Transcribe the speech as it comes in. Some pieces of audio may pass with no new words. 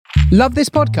Love this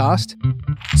podcast?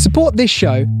 Support this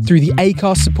show through the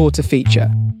Acast supporter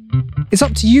feature. It's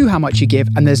up to you how much you give,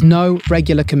 and there's no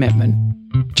regular commitment.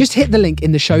 Just hit the link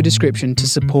in the show description to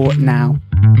support now.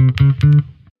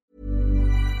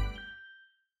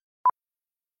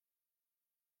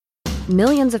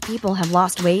 Millions of people have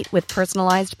lost weight with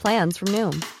personalized plans from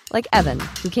Noom. Like Evan,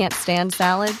 who can't stand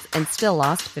salads and still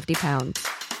lost 50 pounds.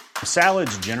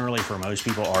 Salads generally for most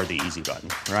people are the easy button,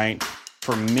 right?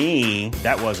 For me,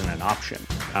 that wasn't an option.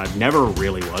 I never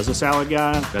really was a salad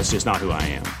guy. That's just not who I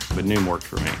am. But Noom worked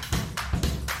for me.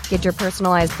 Get your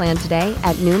personalized plan today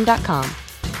at Noom.com.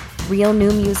 Real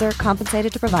Noom user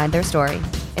compensated to provide their story.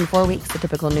 In 4 weeks, the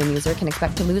typical Noom user can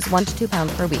expect to lose 1 to 2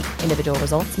 pounds per week. Individual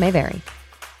results may vary.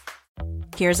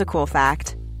 Here's a cool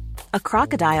fact. A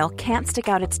crocodile can't stick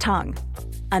out its tongue.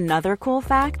 Another cool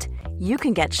fact, you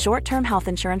can get short-term health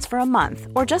insurance for a month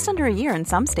or just under a year in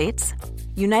some states.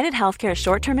 United Healthcare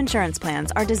short-term insurance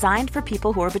plans are designed for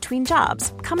people who are between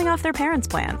jobs, coming off their parents'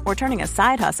 plan, or turning a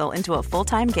side hustle into a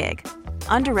full-time gig.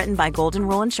 Underwritten by Golden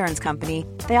Rule Insurance Company,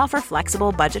 they offer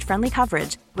flexible, budget-friendly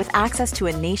coverage with access to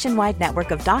a nationwide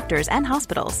network of doctors and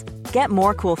hospitals. Get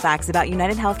more cool facts about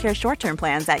United Healthcare short-term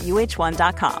plans at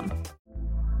uh1.com.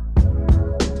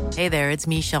 Hey there, it's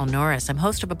Michelle Norris. I'm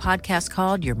host of a podcast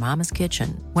called Your Mama's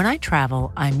Kitchen. When I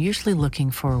travel, I'm usually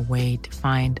looking for a way to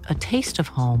find a taste of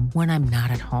home when I'm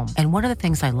not at home. And one of the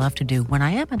things I love to do when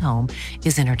I am at home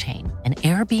is entertain. And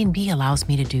Airbnb allows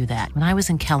me to do that. When I was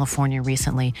in California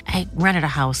recently, I rented a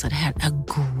house that had a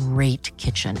great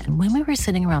kitchen. And when we were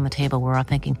sitting around the table, we were all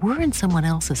thinking, we're in someone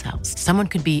else's house. Someone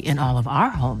could be in all of our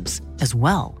homes as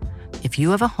well. If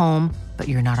you have a home, but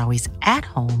you're not always at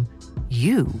home,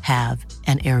 you have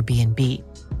an Airbnb.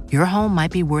 Your home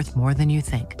might be worth more than you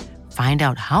think. Find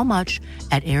out how much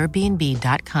at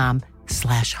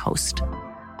airbnb.com/host.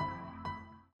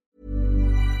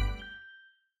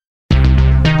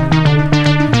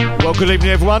 Well, good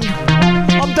evening, everyone.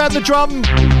 I'm Dan the Drum.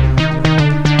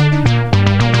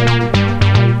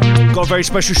 Got a very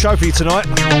special show for you tonight.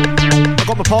 I've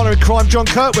got my partner in crime, John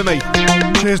Kurt, with me.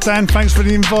 Cheers, Dan. Thanks for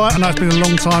the invite. I know it's been a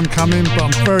long time coming, but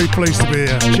I'm very pleased to be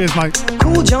here. Cheers, mate.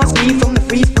 Cool John Speed from the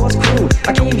Free Force crew.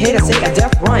 I came here to say a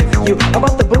death rhyme for you.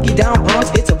 About the boogie down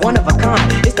Bronx, it's a one of a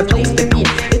kind. It's the place to be,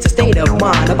 it's a state of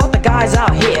mind. About the guys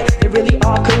out here, they really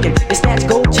are cooking. They snatch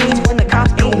gold chains when the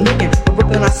cops ain't looking. But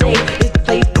Brooklyn, I say, is the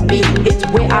place to be. It's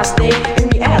where I stay in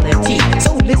reality.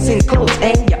 So listen close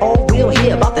and you all will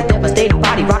hear about the devastating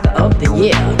body rocker of the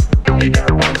year.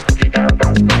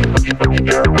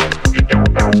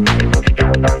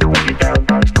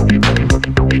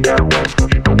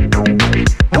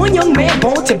 One young man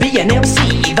born to be an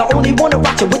MC, the only one to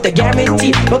rock you with the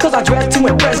guarantee. Because I dress to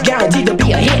impress, guaranteed to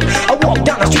be a hit. I walk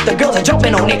down the street, the girls are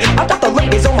jumping on it. I got the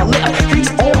ladies on my left, freaks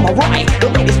on my right. The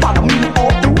ladies follow me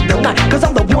all through the night. Cause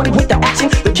I'm the one with the action,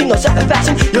 the king of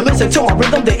satisfaction. You listen to my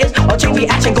rhythm, there is a chain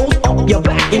reaction. Goes up your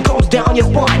back and comes down your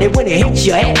spine. And when it hits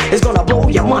your head, it's gonna blow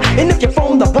your mind. And if you're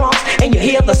from the Bronx and you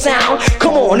hear the sound,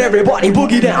 come on everybody,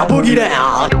 boogie down, boogie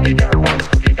down.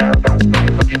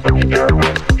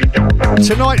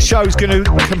 Tonight's show is going to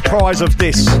comprise of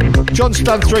this. John's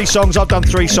done 3 songs, I've done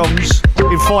 3 songs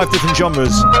in 5 different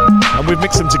genres, and we've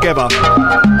mixed them together.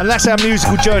 And that's our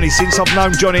musical journey since I've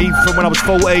known Johnny from when I was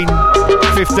 14,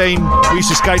 15. We used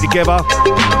to skate together,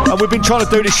 and we've been trying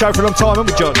to do this show for a long time,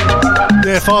 haven't we, John?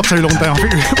 Yeah, far too long, Dan. I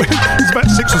think it was about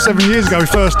 6 or 7 years ago we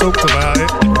first talked about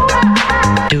it.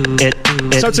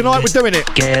 So tonight we're doing it.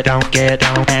 Get down,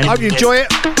 and hope you enjoy it.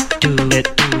 Do it.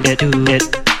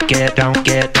 Get down,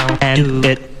 and do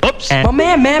it. Oops.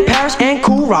 My man, Parrish and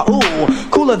Cool Raul.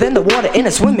 Cooler than the water in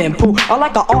a swimming pool. I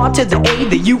like the R to the A,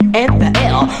 the U, and the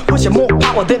L. Pushing more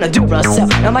power than a Duracell.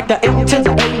 And like the M to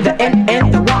the A, the N,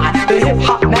 and the Y. The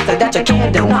hip-hop method that you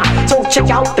can't deny. So check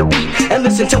out the beat and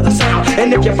listen to the sound.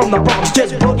 And if you're from the Bronx,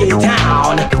 just boogie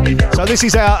down. So this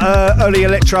is our early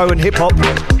electro and hip-hop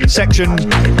section.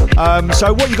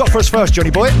 So what you got for us first, Johnny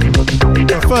boy?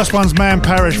 The first one's Man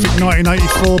Parrish,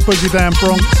 1984, Boogie Down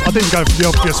Bronx. I didn't go for the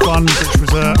obvious one, which was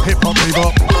hip-hop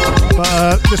bebop,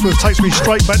 but this one takes me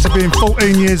straight back to being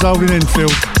 14 years old in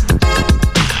Enfield.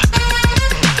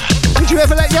 Did you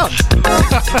ever let young?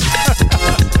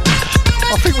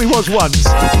 I think we was once.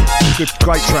 Good,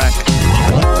 great track.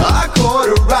 I caught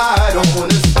a ride on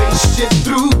a spaceship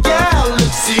through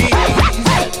galaxies.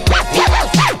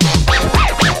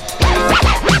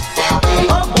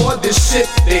 Aboard the ship,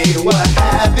 they were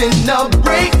having a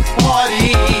break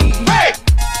party. Break!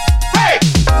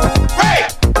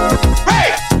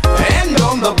 And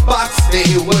on the box,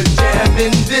 they were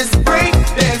jamming this break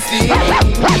dancing.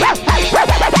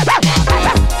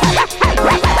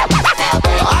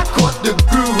 I caught the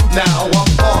groove, now I'm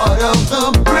part part of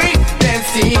the breakdance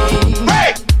scene.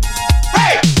 Break!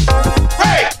 Break!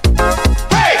 Break!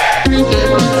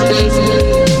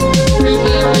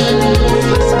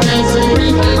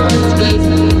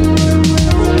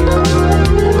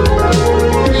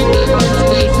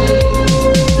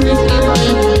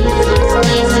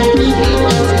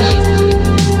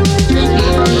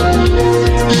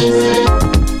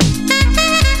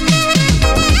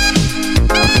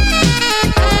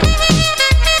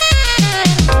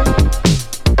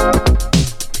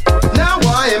 Now I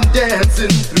am dancing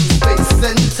through space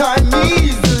and time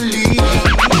easily,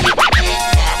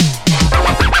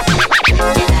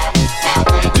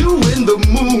 doing the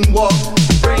moonwalk,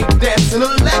 breakdancing,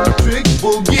 electric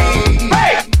boogie.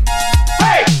 Break!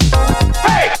 Break!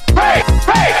 Break! Break!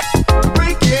 Break!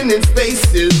 Breaking in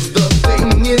space is the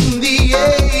thing in the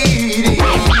 80s.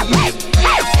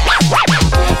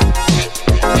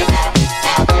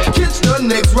 Catch the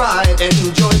next ride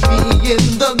and join me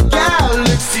in the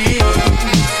galaxy.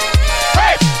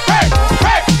 Break! Break!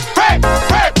 Break! Break!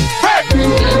 Break! Break!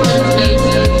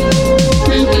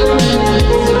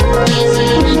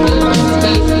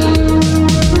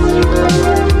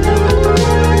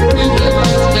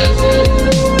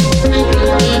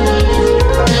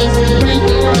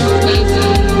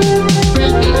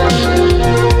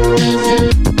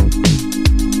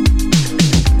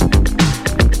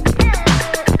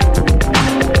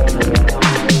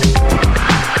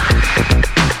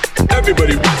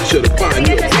 Everybody should have find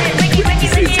your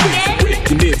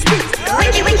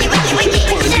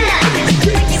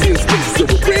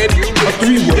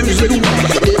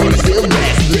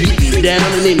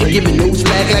down and then giving no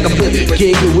slack like a pivot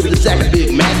king with the sack of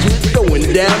Big Macs,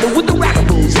 throwing down with the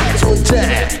rockables at on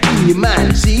time. In your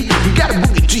mind, see, you gotta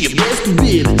book it to your best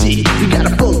ability. You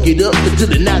gotta funk it up until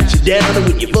it knocks you down, and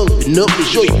when you're funkin' up, be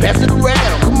sure you pass it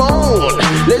around. Come on,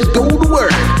 let's go to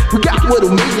work. We got what'll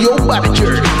make your body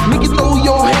jerk. Make you throw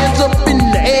your hands up in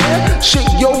the air, shake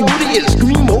your booty and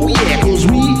scream, oh yeah, 'cause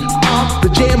we are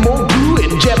the Jam On Crew,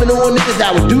 and jamming on it is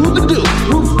how we do the do.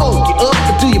 We'll funk you up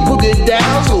until you book it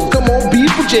down. So come on,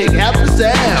 people, check out the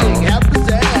sound. Check out the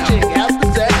sound. Check out the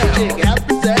sound. Check out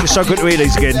the sound. It's so good to hear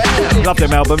these again. Love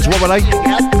them albums. What were they?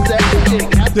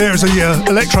 There was the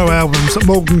electro albums that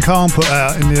Morgan Khan put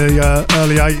out in the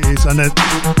early 80s, and it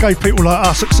gave people like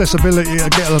us accessibility to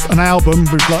get an album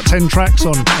with like 10 tracks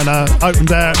on, and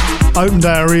opened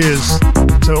our ears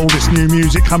to all this new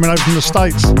music coming over from the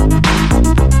States.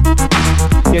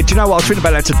 Yeah, do you know what? I was thinking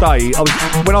about that today.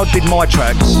 When I did my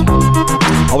tracks,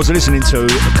 I was listening to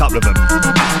a couple of them,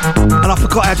 and I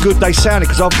forgot how good they sounded,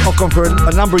 because I've gone for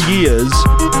a number of years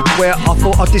where I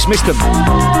thought I dismissed them,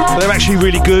 but they're actually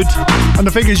really good. And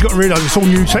the thing is, you've got to realise it's all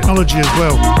new technology as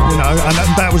well, you know, and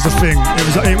that was the thing.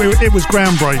 It was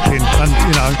groundbreaking, and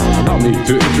you know. Allow me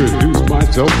to introduce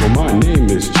myself. Well, my name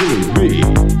is Chili B,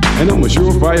 and I'm a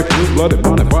surefire, full-blooded,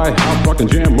 bonafide, hot fucking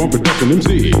jam on production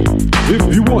MC.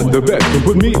 If you want the best, then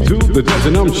put me to the test,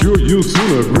 and I'm sure you'll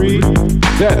soon agree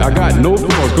that I got no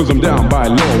flaws, 'cause I'm down by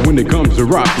law when it comes to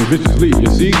rocking viciously. You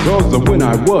see, 'cause when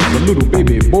I was a little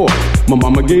baby boy, my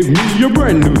mama gave me a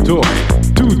brand new toy.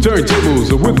 2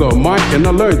 turntables with a mic, and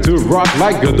I learned to rock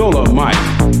like a Dolomite.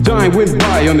 Time went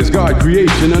by on this God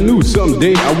creation. I knew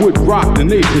someday I would rock the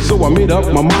nation, so I made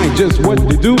up my mind just what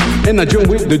to do, and I joined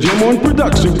with the Jam On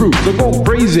production crew. So go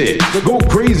crazy, go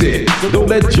crazy. Don't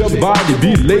let your body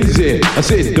be lazy. I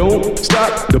said don't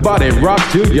stop the body rock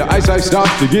till your eyesight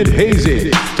starts to get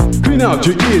hazy. Clean out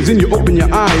your ears and you open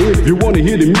your eye. If you want to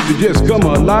hear the music, just come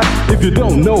alive. If you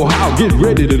don't know how, get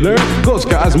ready to learn, 'cause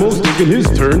Cosmo's taking his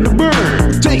turn to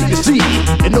burn. Take the C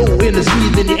and O in the C,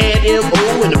 then you add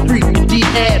M-O and the freaky D,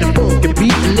 add a funky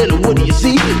beat, and then what do you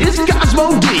see? It's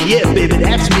Cosmo D, yeah baby,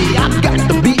 that's me. I've got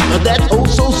the beat, that's oh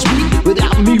so sweet.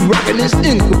 Without me rocking it's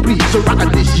incomplete. So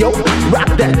rock this yo, rock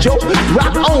that yo,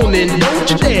 rock on and don't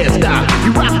you dare stop.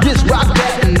 You rock this, rock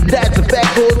that, and that's a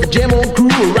fact. 'Cause the Jam On Crew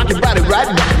will rock your body right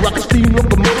back. Rock a steam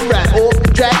up a motor right off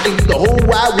the track, and the whole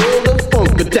wide world of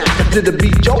funk attack. To the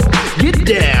beat, yo, get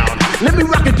down. Let me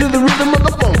rock it to the rhythm of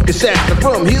the funky sound.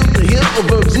 From hill to hill,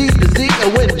 from Z to Z,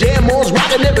 and when Jam On's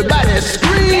rocking, everybody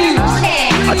screams.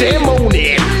 Jam on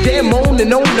it, jam on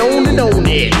and on and on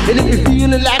it. And if you're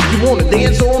feeling like you wanna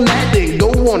dance all night, then go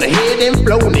on ahead and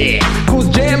flow it. 'Cause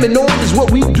jamming on is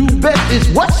what we do best. It's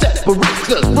what separates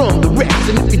us from the rest.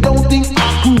 And if you don't think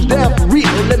our crew's down for real,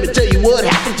 let me tell you what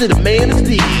happened to the Man of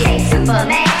Steel.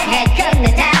 Superman had come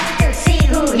to town to see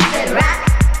who he could rock.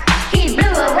 He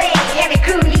blew away every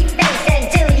crew he faced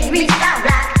until he reached our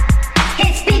block.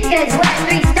 His speakers were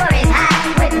 3 stories high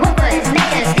with woofers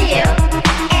made of steel.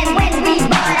 And when we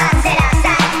bought our set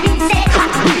outside, he said,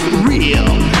 real.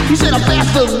 He said I'm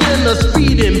faster than a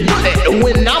speeding bullet.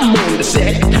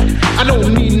 set. I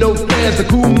don't need no fans to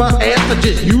cool my ass, I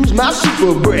just use my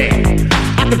super breath.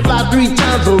 I can fly 3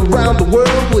 times around the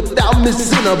world without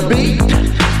missing a beat.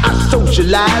 I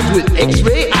socialize with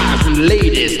X-ray eyes and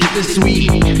ladies, it's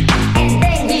sweet. And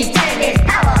then he turned his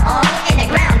power on and the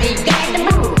ground began to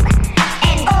move.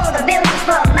 And all the buildings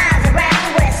for miles around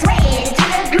were swaying to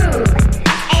the groove.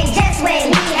 And just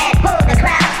when he had pulled the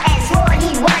crowd and swore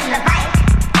he won the fight,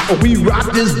 we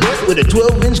rocked this butt with a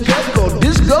 12-inch cut called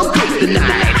Disco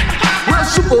Kryptonite. Well,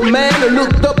 Superman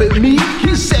looked up at me,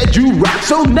 he said, you rock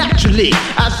so naturally.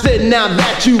 I said, now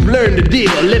that you've learned the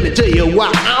deal, let me tell you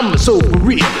why I'm so for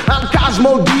real. I'm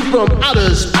Cosmo D from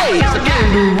outer space. I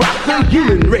came to rock the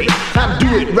human race. I do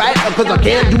it right, cause I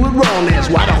can't do it wrong. That's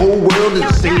why the whole world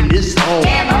is singing this song.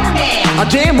 jam on it. I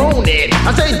jam on it.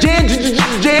 I say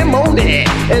jam on it.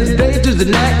 As day turns to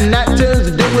night and night turns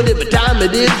to day, whatever time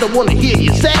it is, I wanna hear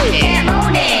you say Jam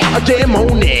on it. I jam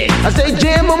on it. I say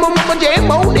jam on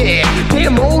it.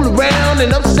 Jam all around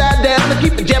and upside down. I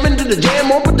keep it jamming to the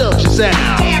jam on production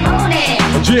sound. Jam on it.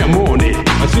 Jam on it.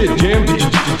 I said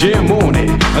jam on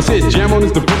it. I said jam on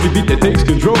is the funky beat that takes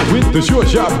control with the short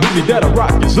sharp boogie that'll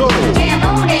rock your soul. Jam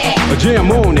on it.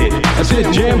 Jam on it. I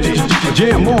said jam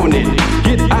on it.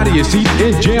 Get out of your seat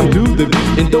and jam to the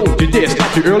beat and don't you dare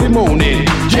stop your early morning.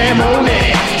 Jam on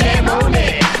it. Jam on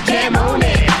it. Jam on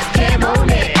it. Jam on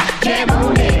it. Jam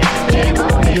on it. Jam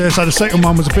on it. Yeah, so the second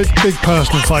one was a big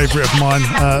personal favourite of mine,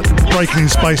 Breaking in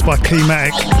Space by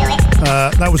Keymatic.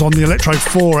 That was on the Electro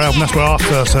 4 album, that's where I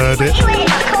first heard it.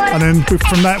 And then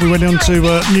from that we went on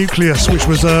to Nucleus, which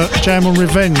was Jam on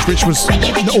Revenge, which was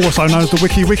also known as the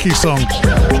Wiki Wiki song.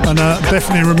 And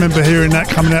definitely remember hearing that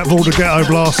coming out of all the ghetto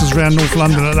blasters around North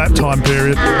London at that time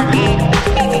period.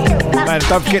 Man,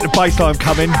 don't forget the bass line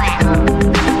coming.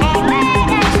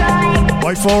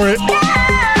 Wait for it.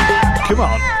 Come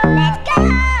on.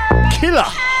 Killer.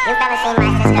 You fellas seen my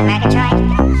sister Murgatroyd?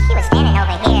 She was standing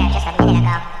over here just a minute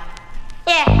ago.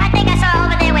 Yeah, I think I saw her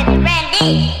over there with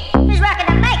Randy. Who's rocking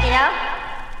the mic, you know?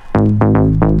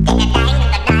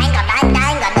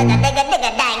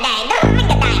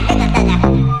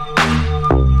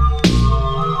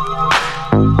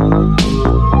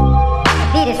 The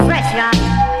beat is fresh, y'all.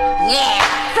 Yeah,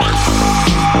 fresh.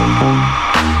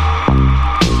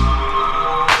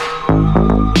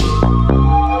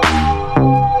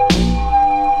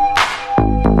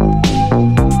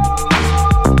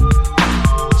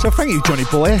 So thank you, Johnny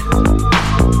boy.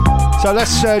 So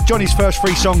that's Johnny's first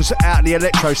 3 songs out of the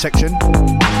electro section.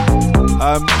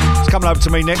 It's coming over to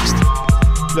me next.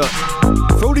 Look,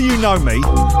 for all of you know me,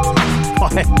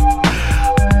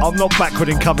 I'm not backward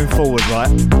in coming forward,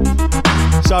 right?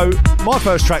 So my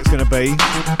first track's going to be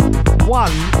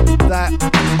one that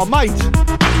I made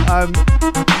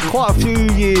quite a few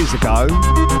years ago.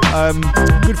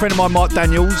 Good friend of mine, Mike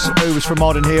Daniels, who was from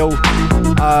Arden Hill.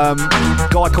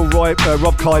 Guy called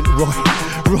Rob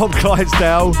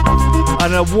Clydesdale,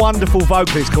 and a wonderful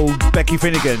vocalist called Becky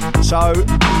Finnegan. So I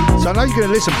know you're going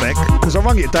to listen, Beck, because I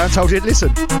rung it down and told you to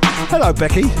listen. Hello,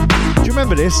 Becky. Do you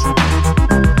remember this?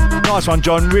 Nice one,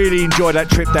 John. Really enjoyed that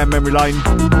trip down memory lane.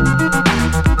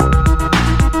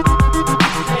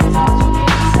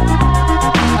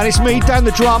 And it's me, Dan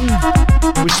the Drum,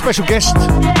 with special guest,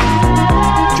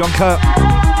 John Kurt.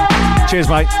 Cheers,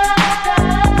 mate.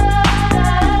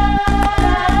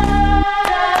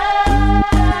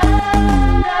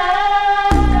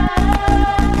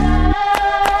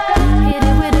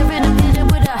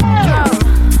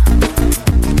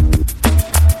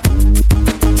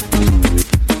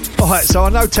 Alright, so I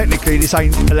know technically this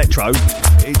ain't electro.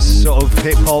 It's sort of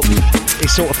hip-hop,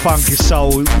 it's sort of funk, it's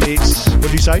soul, it's... what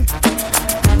do you say?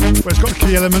 Well, it's got the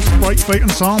key elements, breakbeat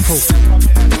and sample.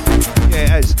 Yeah, it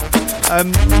has.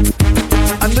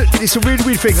 And look, it's a really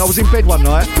weird thing. I was in bed one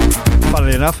night,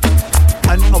 funnily enough,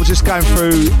 and I was just going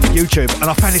through YouTube, and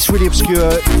I found this really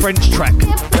obscure French track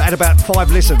that had about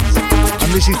 5 listens,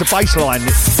 and this is the bass line.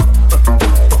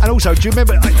 And also, do you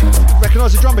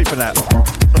recognise the drum beat for that?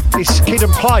 It's Kid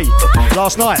and Play,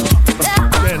 Last Night.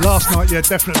 Yeah, Last Night, yeah,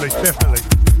 definitely.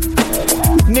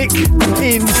 Nick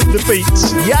in the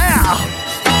beats, yeah!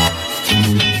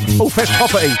 All theft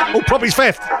property, all property's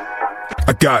theft.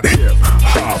 I got hip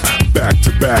hop back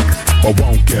to back, I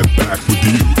won't get back with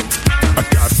you. I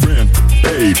got rent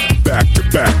paid back to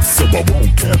back, so I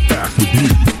won't get back with you.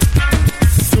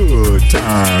 Good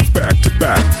times back to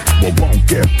back, I won't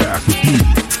get back with you.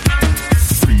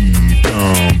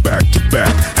 Freedom back to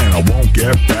back, and I won't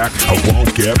get back, I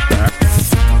won't get back.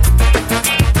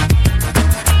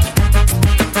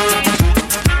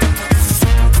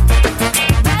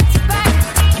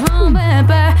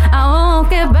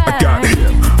 I got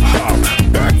hip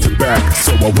hop back to back,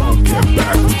 so I I won't get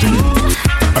back with you.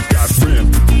 I got rent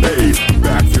paid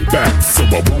back to back, so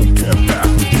I won't get back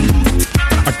with you.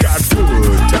 I got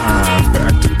good times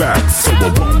back to back, so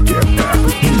I won't get back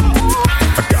with you.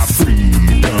 I got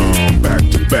freedom back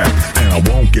to back, and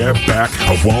I won't get back,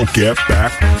 I won't get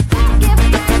back.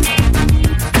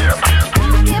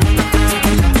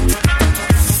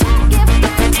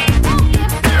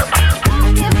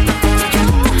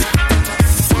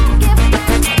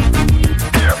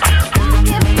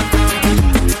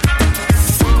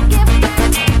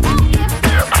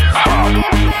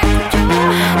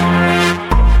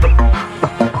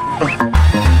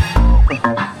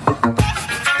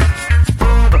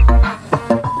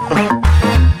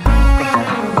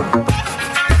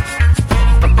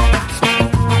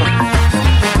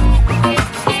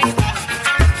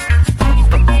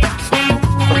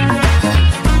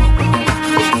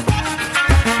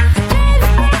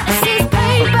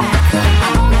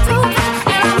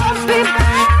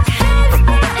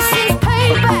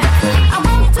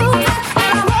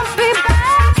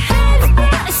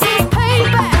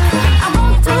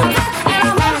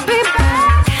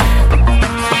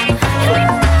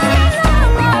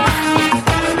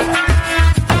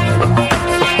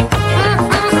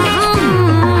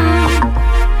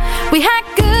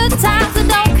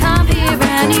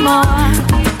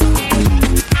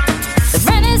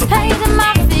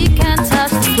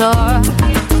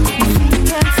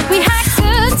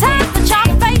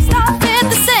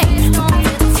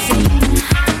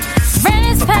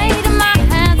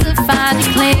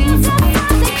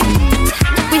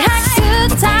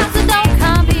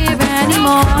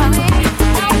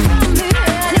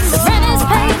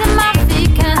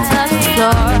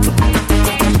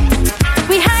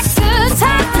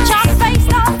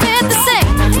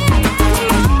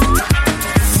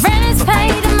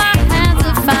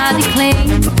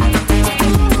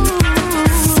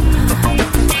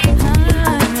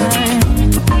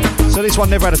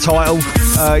 Never had a title.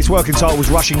 Its working title was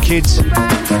Russian Kids.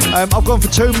 I've gone for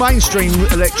two mainstream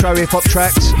electro hip-hop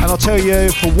tracks, and I'll tell you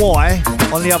for why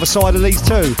on the other side of these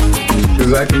two.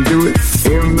 Because I can do it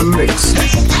in the mix.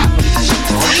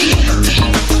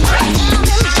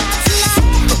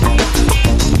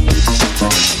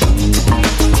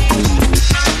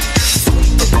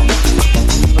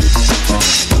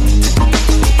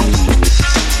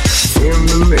 In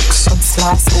the mix.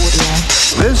 Slice Audio.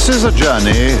 This is a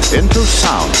journey into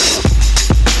sound.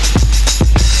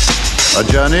 A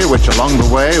journey which along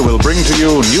the way will bring to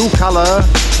you new color,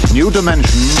 new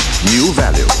dimension, new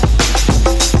value.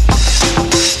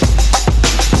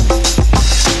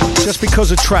 Just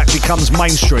because a track becomes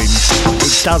mainstream,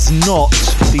 it does not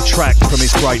detract from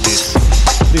its greatness.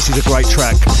 This is a great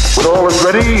track. When all is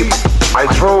ready, I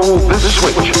throw this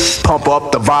switch. Pump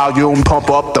up the volume, pump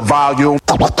up the volume.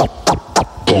 Pump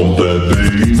that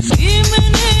bass.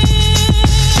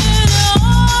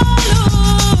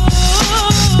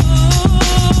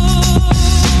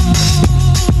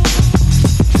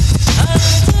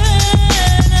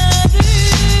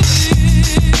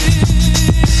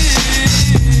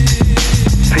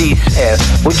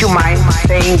 Please, would you mind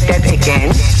saying that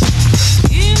again?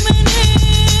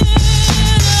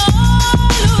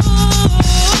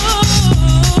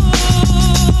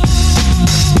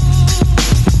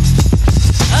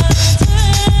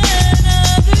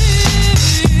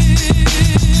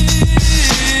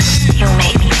 You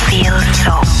make me feel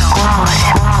so good.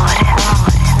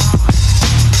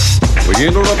 We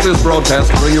interrupt this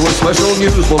broadcast to bring you a special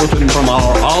news bulletin from our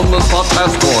on-the-spot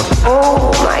passport.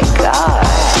 Oh my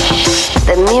gosh,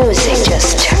 the music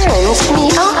just turns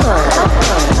me on.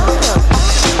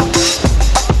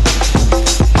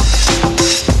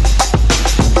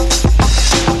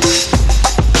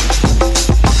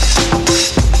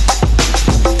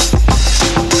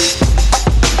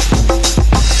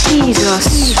 He's a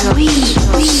sweet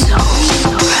soul.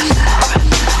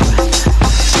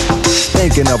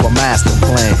 Thinking of a master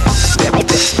plan.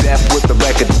 Death with the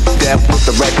record. Death with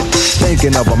the record.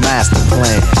 Thinking of a master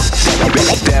plan.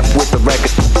 Death with the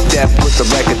record. Death with the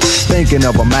record. Thinking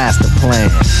of a master plan.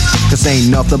 This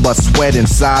ain't nothing but sweat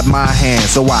inside my hand.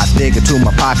 So I dig into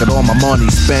my pocket, all my money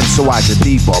spent. So I get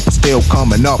deeper, but still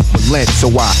coming up with lint. So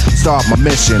I start my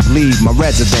mission, leave my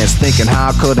residence, thinking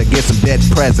how could I get some dead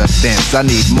presidents? I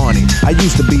need money. I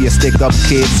used to be a stick-up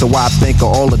kid, so I think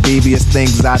of all the devious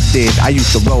things I did. I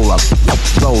used to roll up,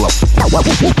 roll up, roll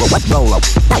up.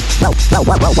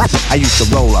 I used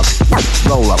to roll up.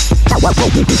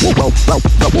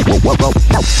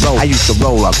 I used to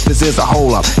roll up. This is a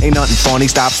hole up. Ain't nothing funny.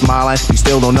 Stop smiling. You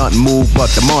still don't nothing move but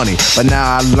the money. But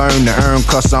now I learn to earn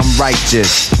cause I'm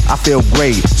righteous. I feel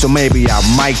great, so maybe I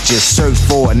might just search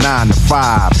for a 9 to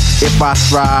 5. If I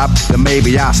strive, then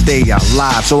maybe I'll stay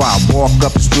alive. So I walk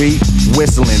up the street,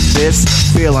 whistling this,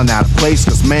 feeling out of place,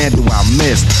 cause man do I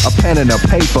miss a pen and a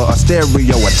paper, a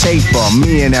stereo, a taper.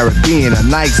 Me and Eric being a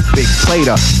nice big plate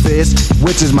of fish,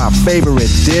 which is my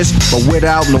favorite dish. But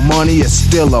without no money, it's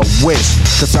still a wish.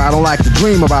 Cause I don't like to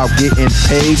dream about getting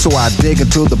paid, so I dig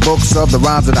into the books of the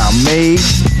rhymes that I made.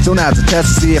 So now's a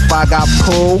test to see if I got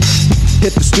pulled.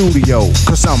 Hit the studio,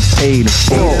 cause I'm paid in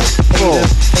full.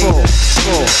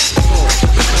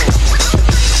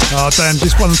 Oh damn,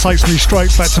 this one takes me straight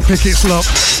back to Pickett's Lock.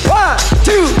 1,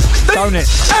 2, 3. Don't it?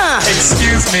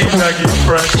 Excuse me, Dougie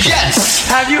Fresh. Yes.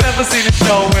 Have you ever seen a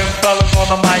show with fellas on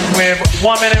the mic with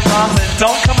 1 minute rhymes that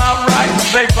don't come out right?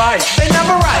 They bite. They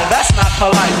never write. That's not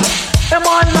polite. Am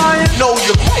I lying? No,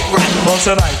 you're quite right. Well,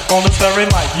 tonight, on this very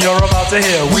mic, you're about to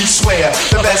hear. We swear,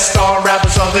 the best star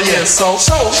rappers of the year. So,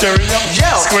 cheerio,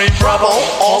 yell, scream bravo.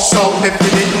 Also, if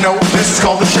you didn't know, this is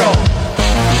called the show.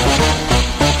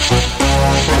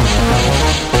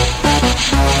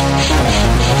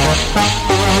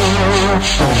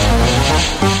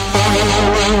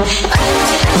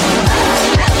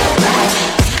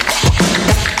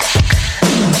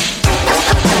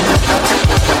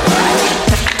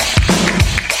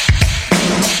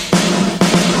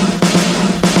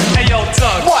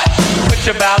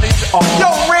 Your bellies on.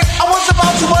 Yo, Rick, I was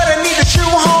about to, but I need a shoe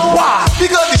home. Why?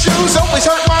 Because the shoes always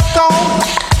hurt my thumb.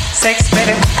 6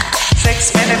 minutes, 6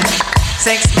 minutes,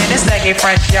 6 minutes, Dougie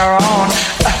Fresh, you're on.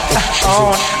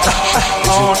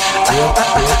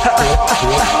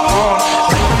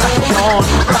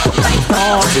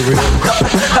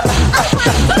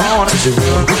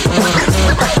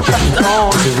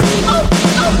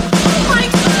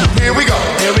 Here we go.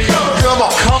 Here we go. Come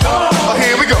on. Come on. Oh,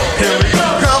 here we go. Here we go.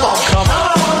 Come on. Come on.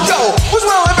 Yo, what's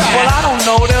wrong with that? Well, I don't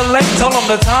know. They're late. Tell them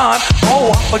the time. Oh,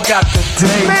 I forgot the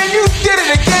date. Man, you did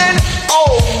it again.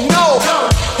 Oh, no.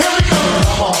 Here we go.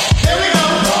 Come on. Here we go.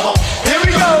 Come on. Here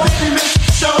we go. We missed the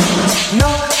show. No,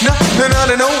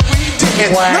 we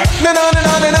didn't. What?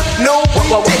 No,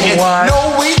 we didn't. What?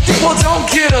 No, we didn't. Well, don't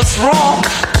get us wrong.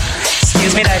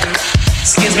 Excuse me, Dougie.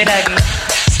 Excuse me, Dougie.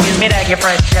 Excuse me, Dougie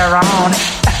Fresh, you're on.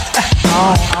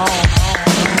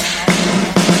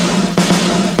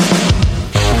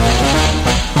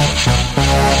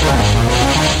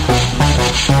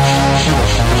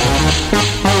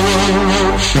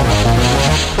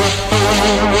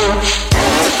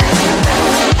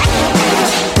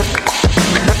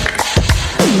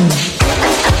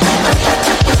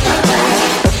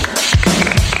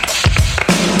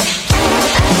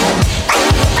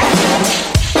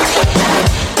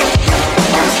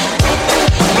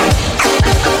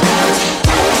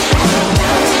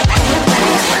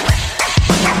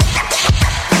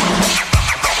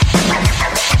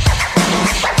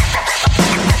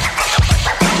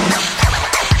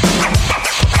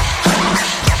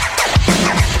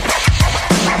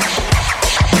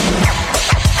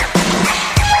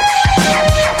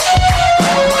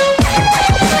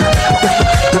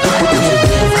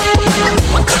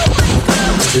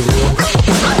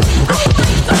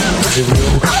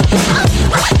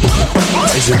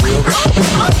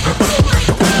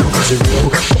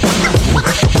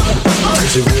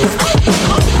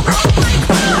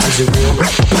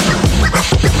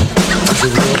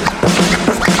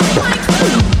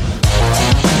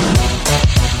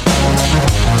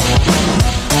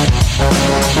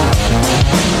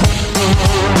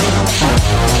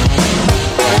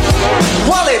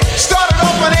 Well, it started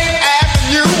off on 8th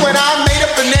Avenue when I made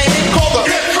up a name called the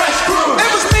Get Fresh Crew. It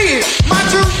was me, my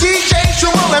two DJs,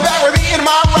 Jamal and Barry, and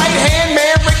my right hand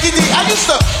man, Ricky D. I used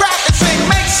to rap and sing,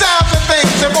 make sounds and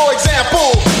things. And for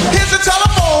example, here's a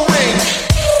telephone ring.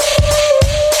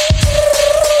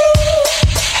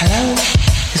 Hello,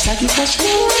 is that you, Fresh?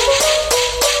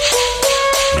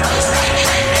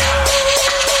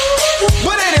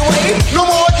 But anyway, no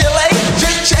more delay.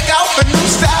 Just check out the new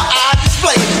style I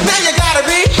display. Now you gotta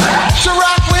be to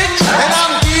rock with, and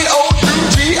I'm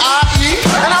D-O-U-G-I-E,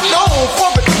 and I'm known for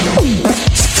the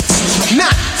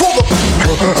not for the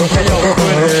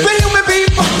human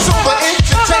being, so the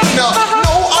entertainer.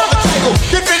 No other title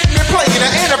can fit me playing.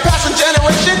 In a passing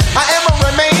generation, I am a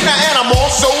remainer, and I'm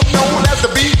also known as the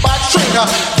beatbox trainer.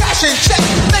 Cash and check,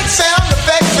 make sound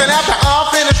effects, and after I'm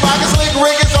finished rocking, Slick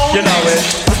Rick is on You know next.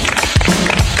 it.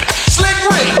 Slick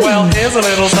Rick. Well, here's a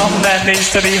little something that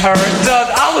needs to be heard. Doug,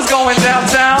 I was going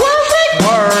downtown.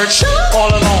 word. All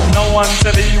alone, no one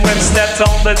to be with. Stepped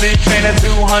on the D train at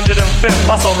 205th.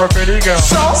 I saw a pretty girl,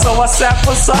 so I sat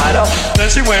beside her. Then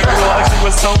she went real like she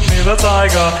was Tony the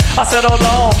Tiger. I said, hold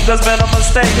on, there's been a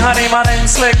mistake, honey. My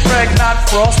name's Slick Rick, not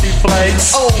Frosty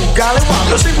Flakes. Oh, golly,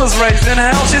 wow. She was raised in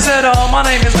hell. She said, my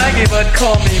name is Maggie, but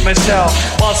call me Michelle.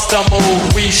 Bust a move,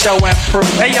 we show and prove.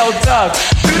 Hey, yo, Doug,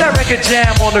 do that record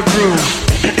jam on the groove.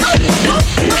 Is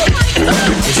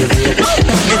it real? Is it real?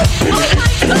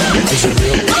 Is it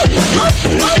real?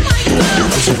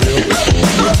 Is it real? Is it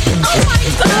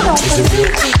real?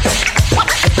 Is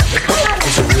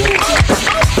it real?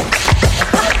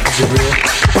 Is it real?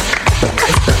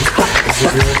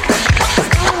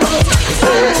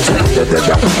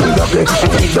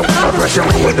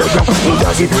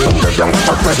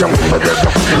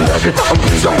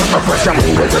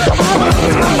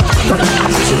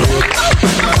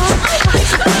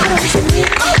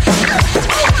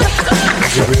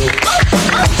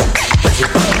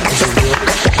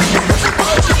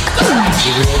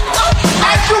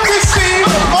 As you can see,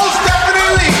 most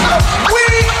definitely, we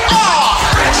are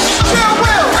Chill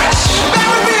Will,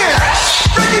 Barry Beard,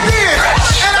 Ricky Beard,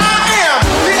 and I am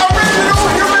the original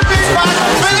human beatbox,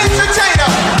 the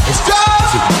entertainer, Doug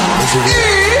E.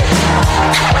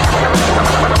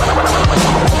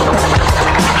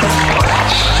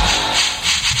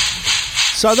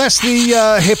 So that's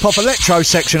the hip-hop electro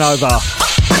section over.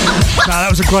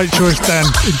 That was a great choice, Dan.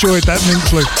 Enjoyed that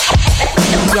immensely.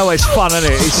 You know, it's fun, isn't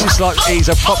it? It's just like it's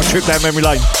a proper trip down memory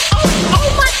lane.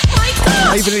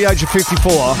 Even at the age of 54,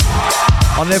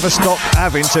 I never stop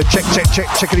having to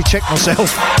checkity-check myself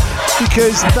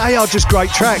because they are just great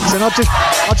tracks, and I just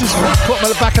put them at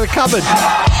the back of the cupboard.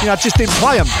 You know, I just didn't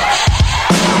play them.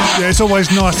 Yeah, it's always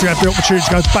nice to have the opportunity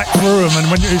to go back through them, and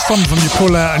when it's some of them you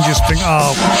pull out and just think,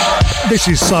 oh, this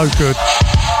is so good.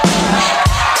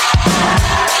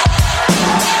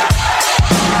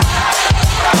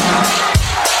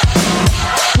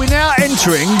 We're now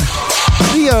entering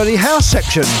the early house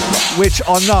section, which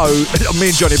I know me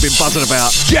and Johnny have been buzzing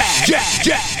about.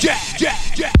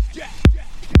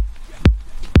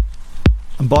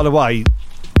 And by the way,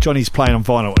 Johnny's playing on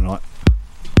vinyl tonight.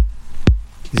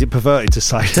 Is it perverted to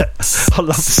say that? I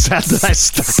love the sound of that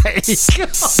steak.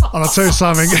 And I'll tell you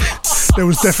something, there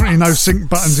was definitely no sync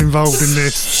buttons involved in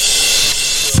this.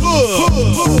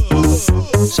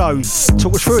 So,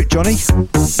 talk us through it, Johnny.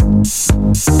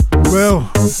 Well,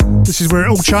 this is where it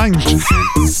all changed.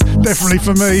 Definitely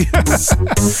for me.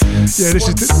 Yeah, this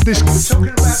is this. Talking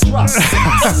about trust.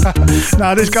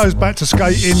 No, this goes back to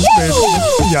skating.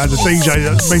 Yeah, the DJ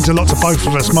that means a lot to both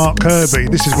of us, Mark Kirby.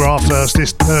 This is where I first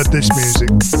heard this music.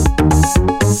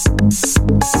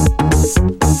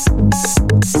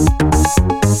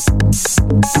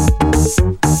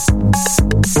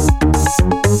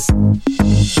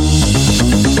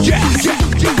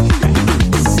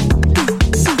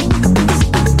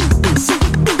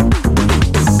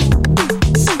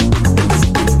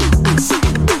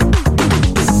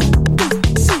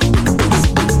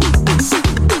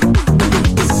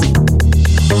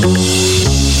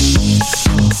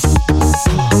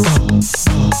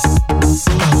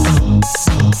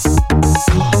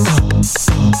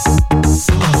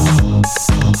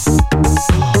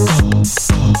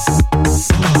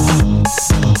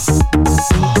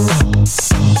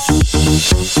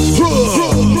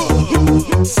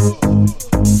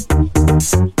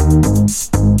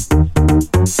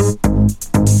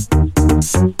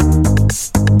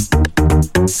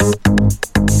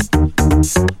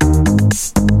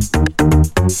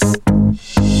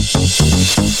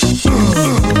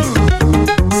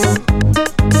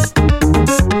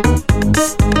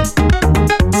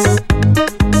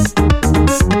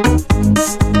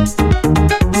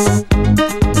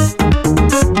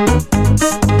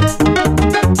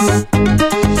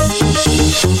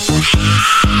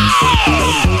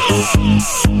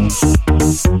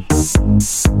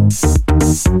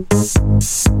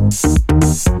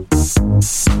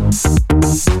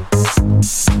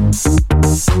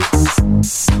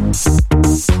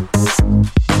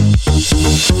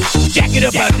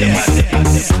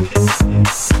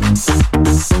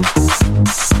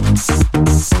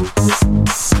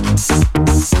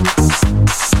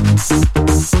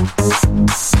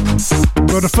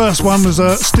 the first one was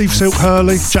Steve Silk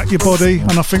Hurley, Jack Your Body,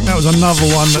 and I think that was another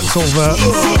one that sort of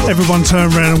everyone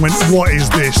turned around and went, what is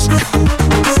this?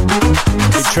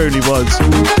 It truly was.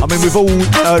 I mean, we've all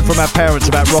heard from our parents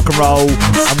about rock and roll,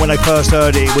 and when they first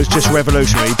heard it, it was just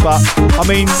revolutionary. But, I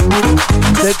mean,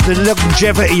 the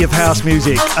longevity of house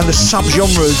music and the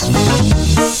subgenres.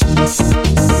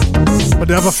 But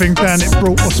the other thing, Dan, it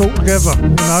brought us all together,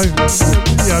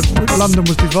 you know, London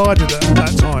was divided at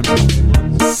that time.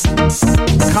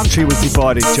 The country was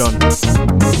divided, John. And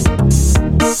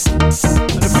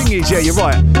the thing is, yeah, you're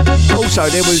right. Also,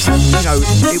 there was, you know,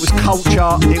 it was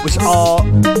culture, it was art,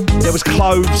 there was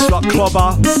clothes like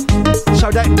clobber.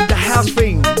 So that the house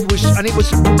thing was, and it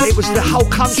was the whole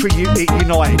country it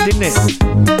united, didn't it?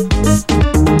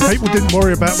 People didn't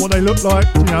worry about what they looked like,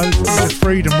 you know, it was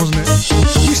freedom, wasn't it?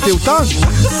 You still don't.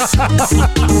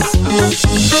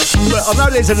 But I know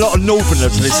there's a lot of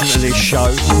Northerners listening to this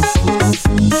show.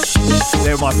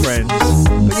 They're my friends.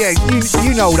 But yeah,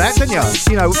 you know that, don't you?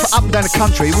 You know, up and down the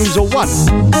country, we was all one.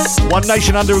 One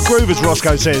nation under a groove, as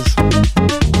Roscoe says.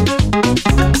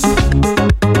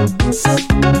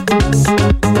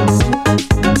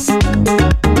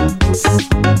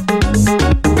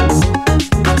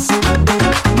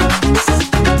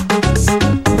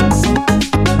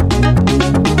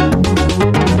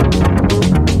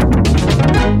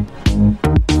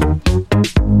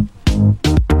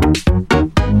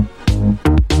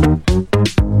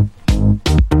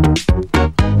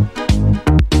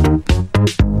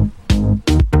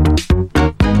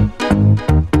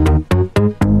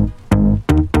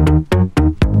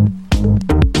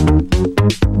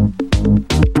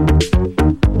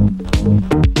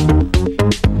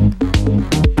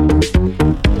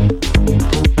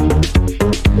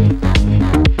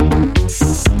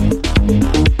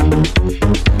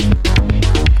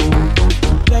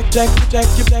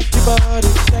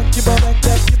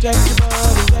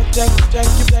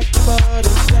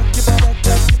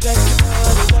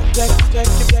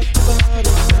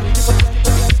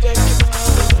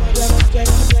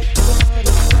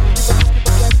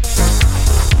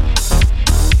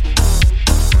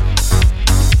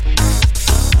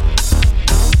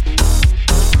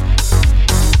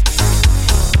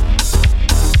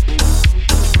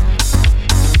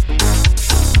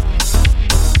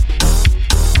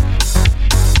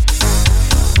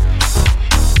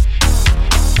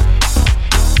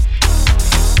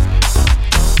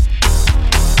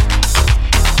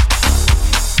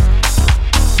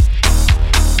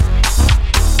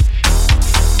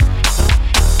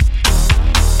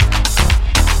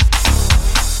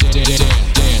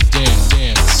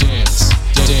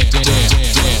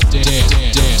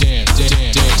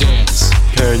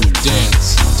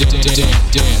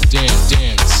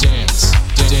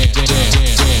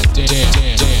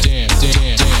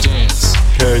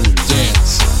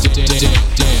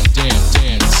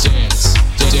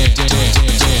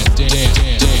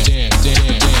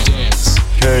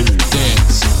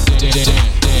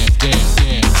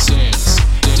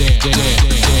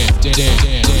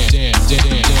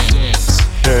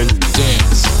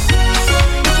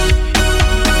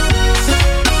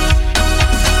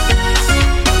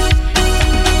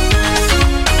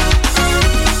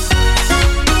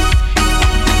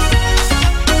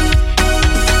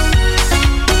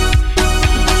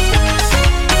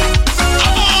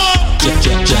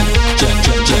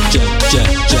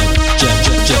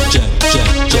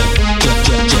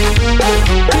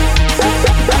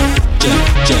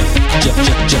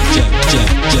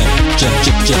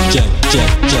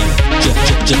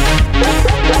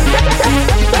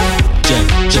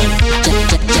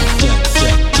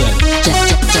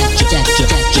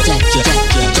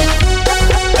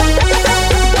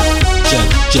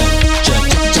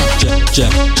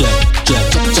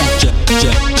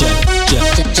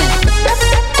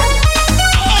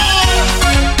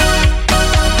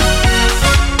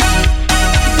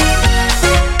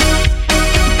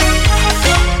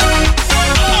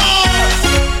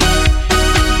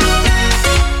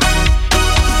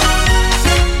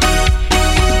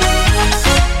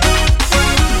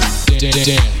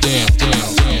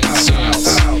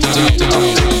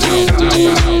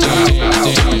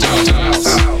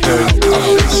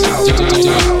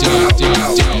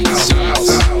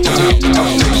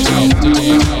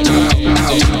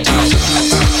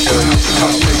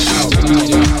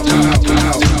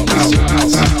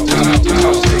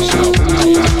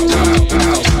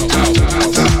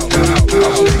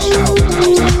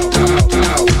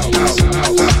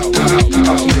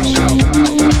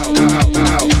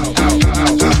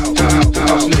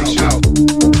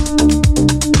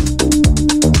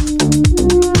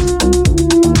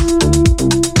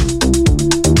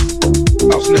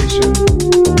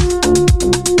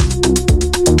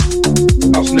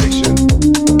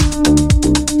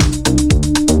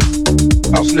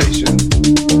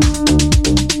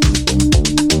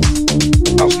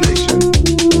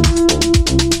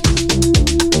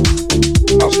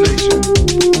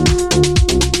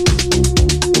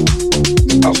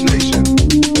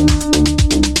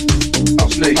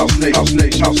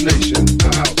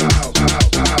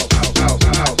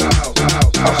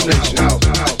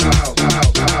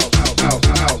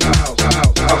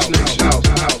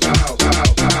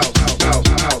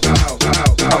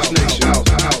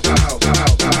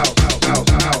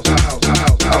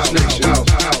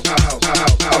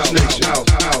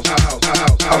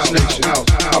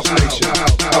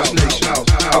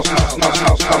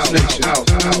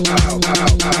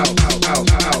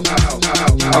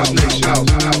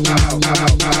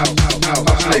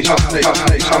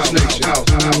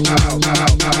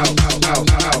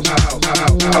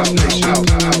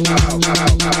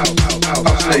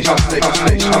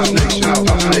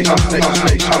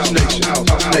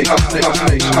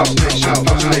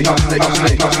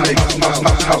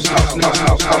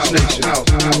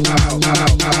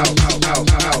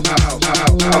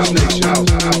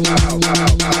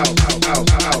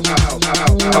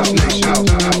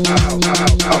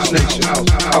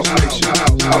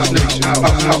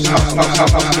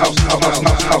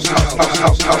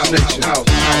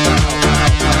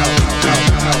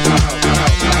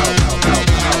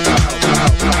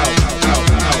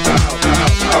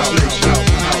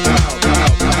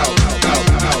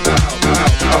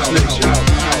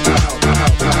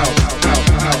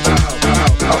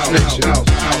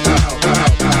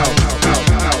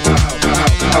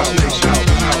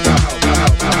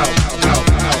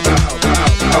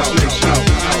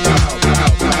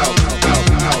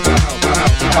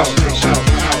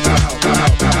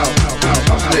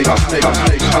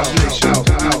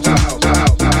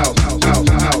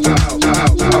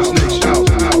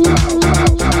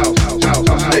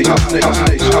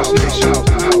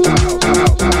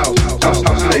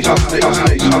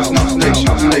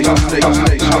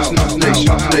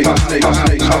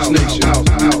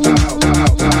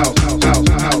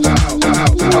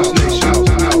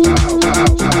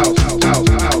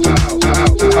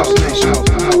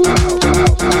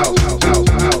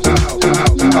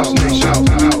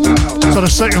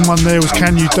 Second one there was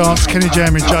Can You Dance, Kenny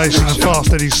Jam and Jason and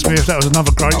Fast Eddie Smith. That was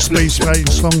another great speed skating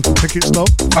song, Picket Stop,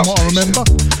 from what I remember.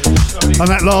 And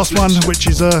that last one, which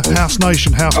is House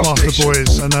Nation, House Master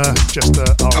Boys, and I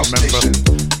remember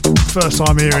first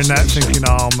time hearing that thinking,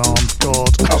 oh my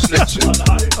God. House Nation.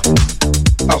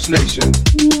 House Nation.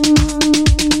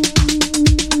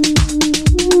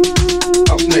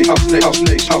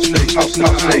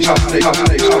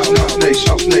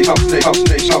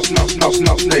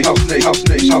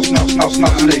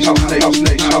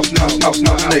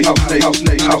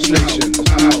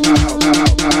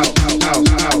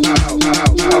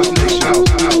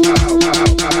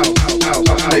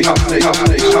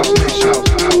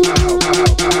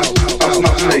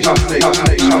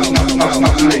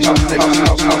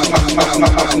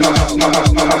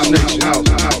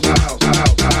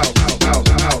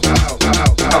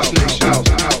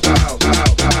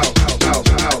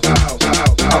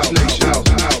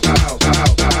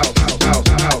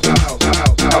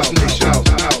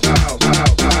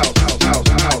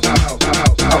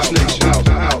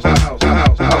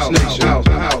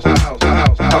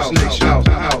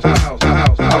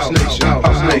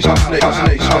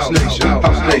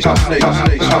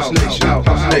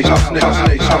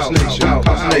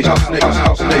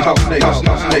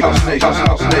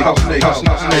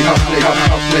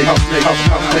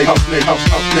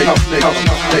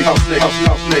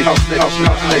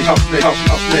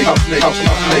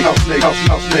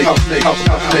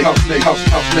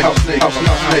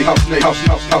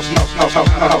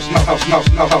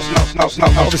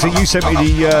 Obviously, you sent me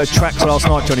the tracks last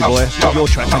night, Johnny Boy. Your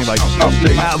tracks, anyway.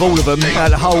 Out of all of them,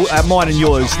 out of mine and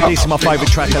yours, this is my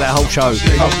favourite track of that whole show.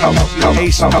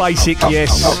 It's basic,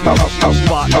 yes,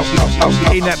 but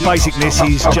in that basicness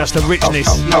is just a richness.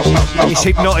 It's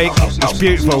hypnotic. It's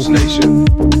beautiful.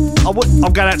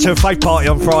 I'm going out to a fake party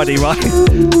on Friday, right?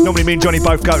 Normally me and Johnny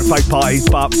both go to fake parties,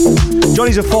 but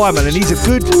Johnny's a fireman and he's a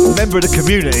good member of the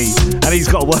community and he's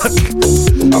got to work.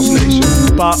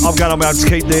 But I'm going on my own to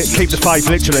keep the faith,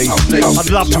 literally. I'd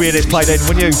love to hear this played then,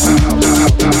 wouldn't you?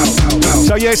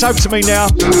 So yeah, it's over to me now.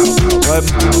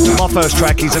 My first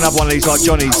track is another one of these like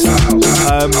Johnny's.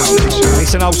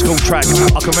 It's an old school track.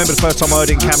 I can remember the first time I heard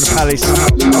it in Camden Palace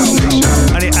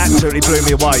and it absolutely blew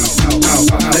me away.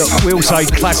 Look, we all say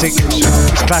classic.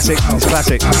 It's classic, it's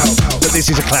classic, but this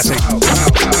is a classic.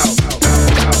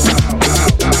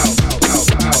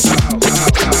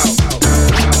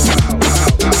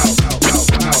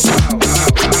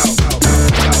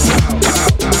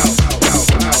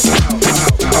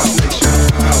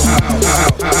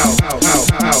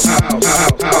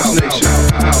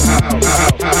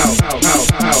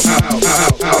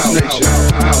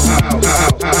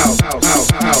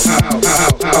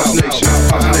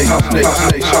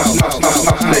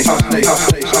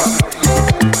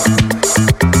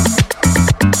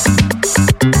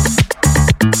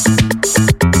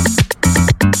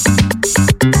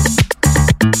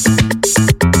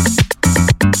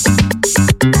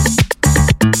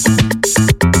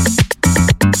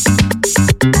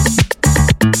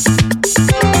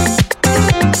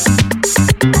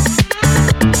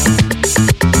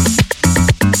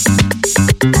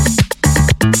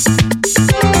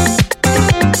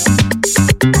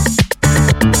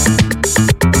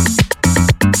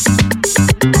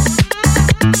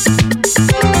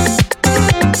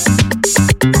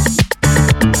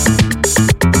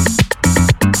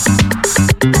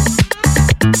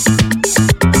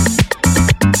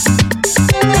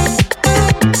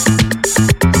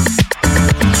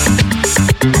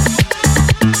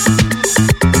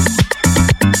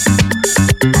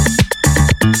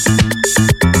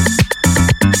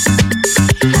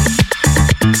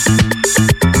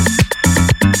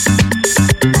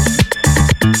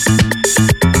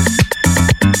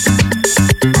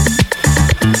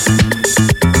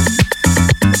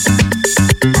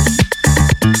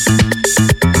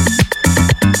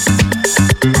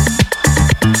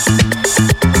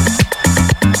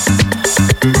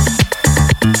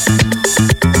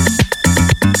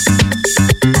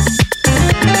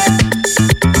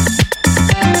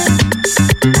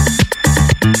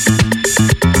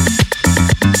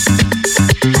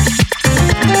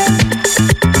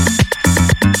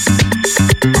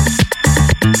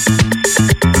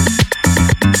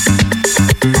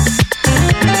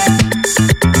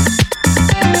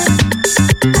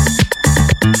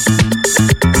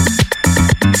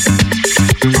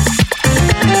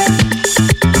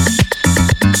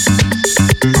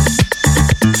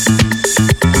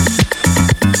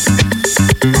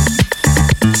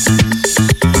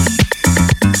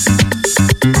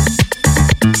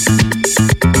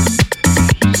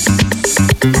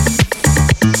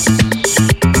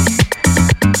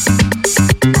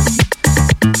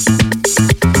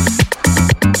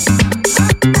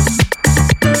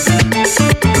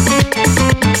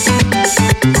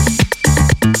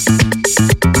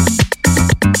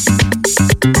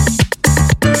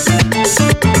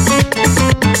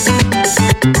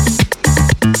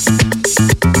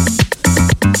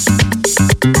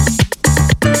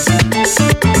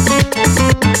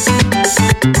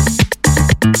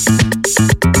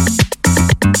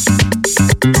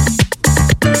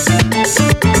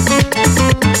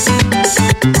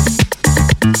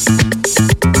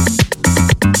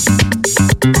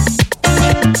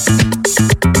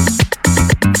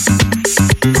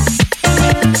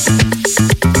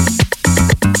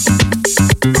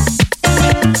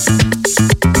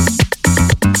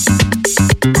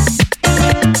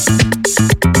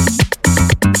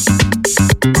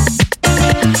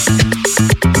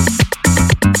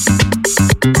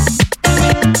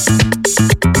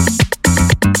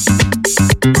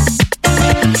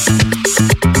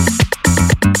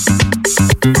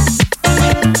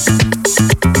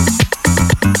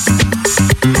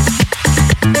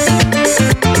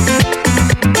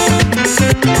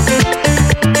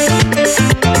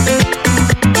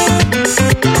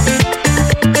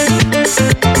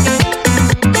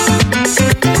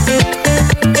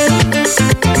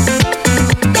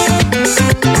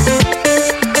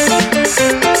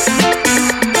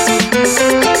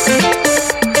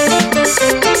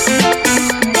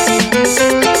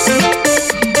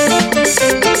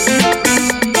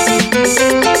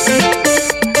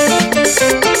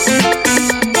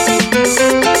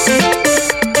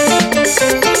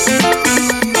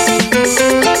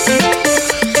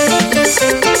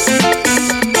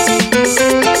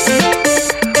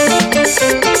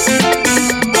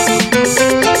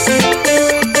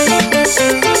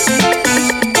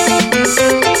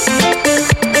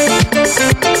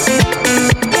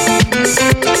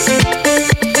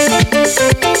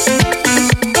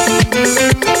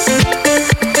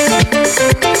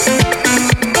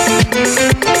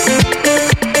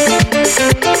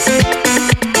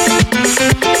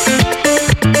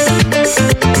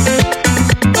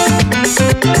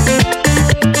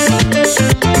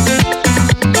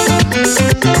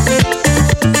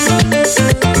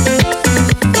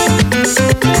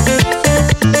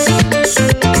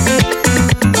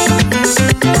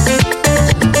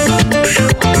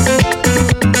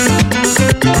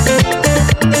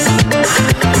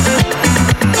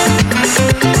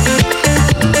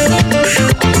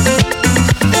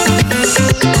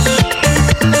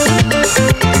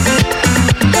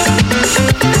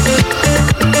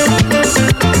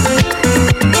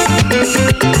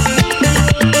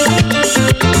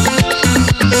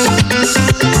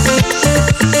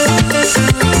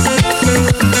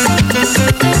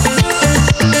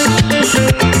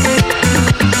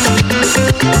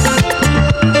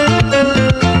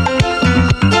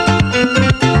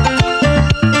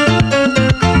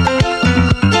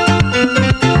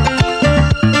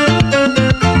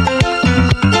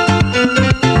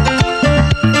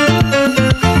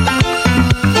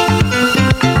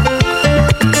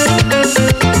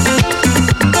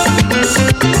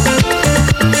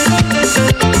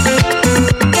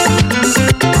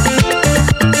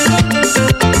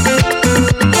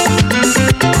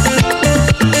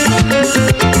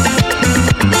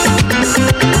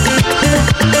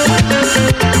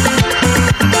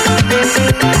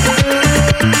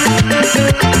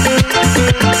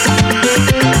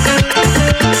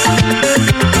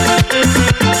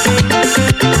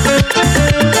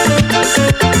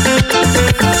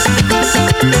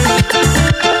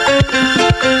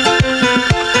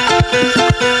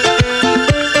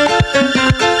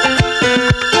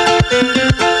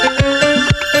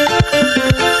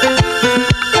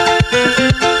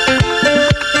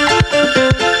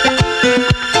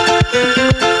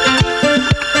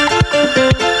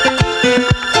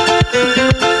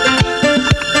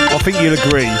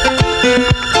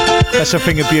 That's a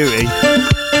thing of beauty.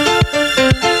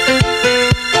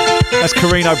 That's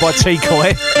Carino by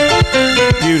T-Coy.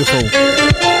 Beautiful.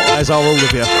 As are all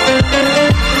of you.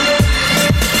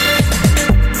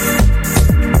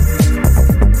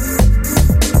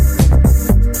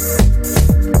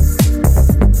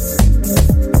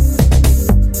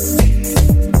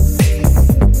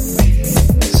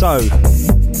 So,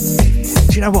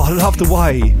 do you know what? I love the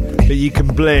way that you can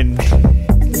blend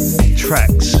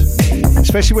tracks,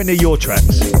 especially when they're your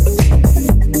tracks,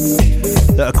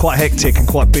 that are quite hectic and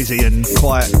quite busy and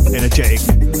quite energetic.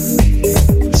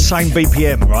 Same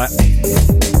BPM, right?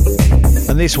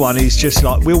 And this one is just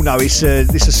like, we all know it's a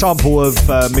sample of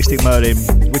Mystic Merlin,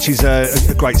 which is a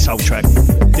great soul track,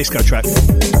 disco track.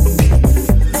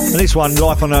 And this one,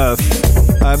 Life on Earth,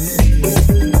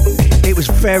 it was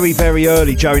very, very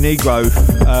early Joey Negro,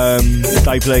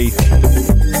 Dave Lee.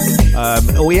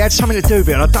 He had something to do with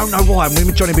it, and I don't know why. Me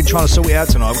and Johnny have been trying to sort it out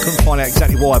tonight. We couldn't find out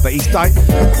exactly why, but his name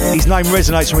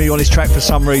resonates with me on this track for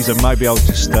some reason. Maybe I was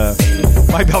just,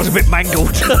 maybe I was a bit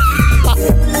mangled.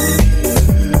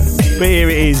 But here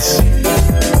it is.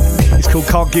 It's called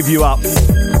Can't Give You Up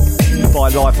by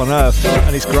Life on Earth,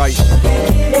 and it's great.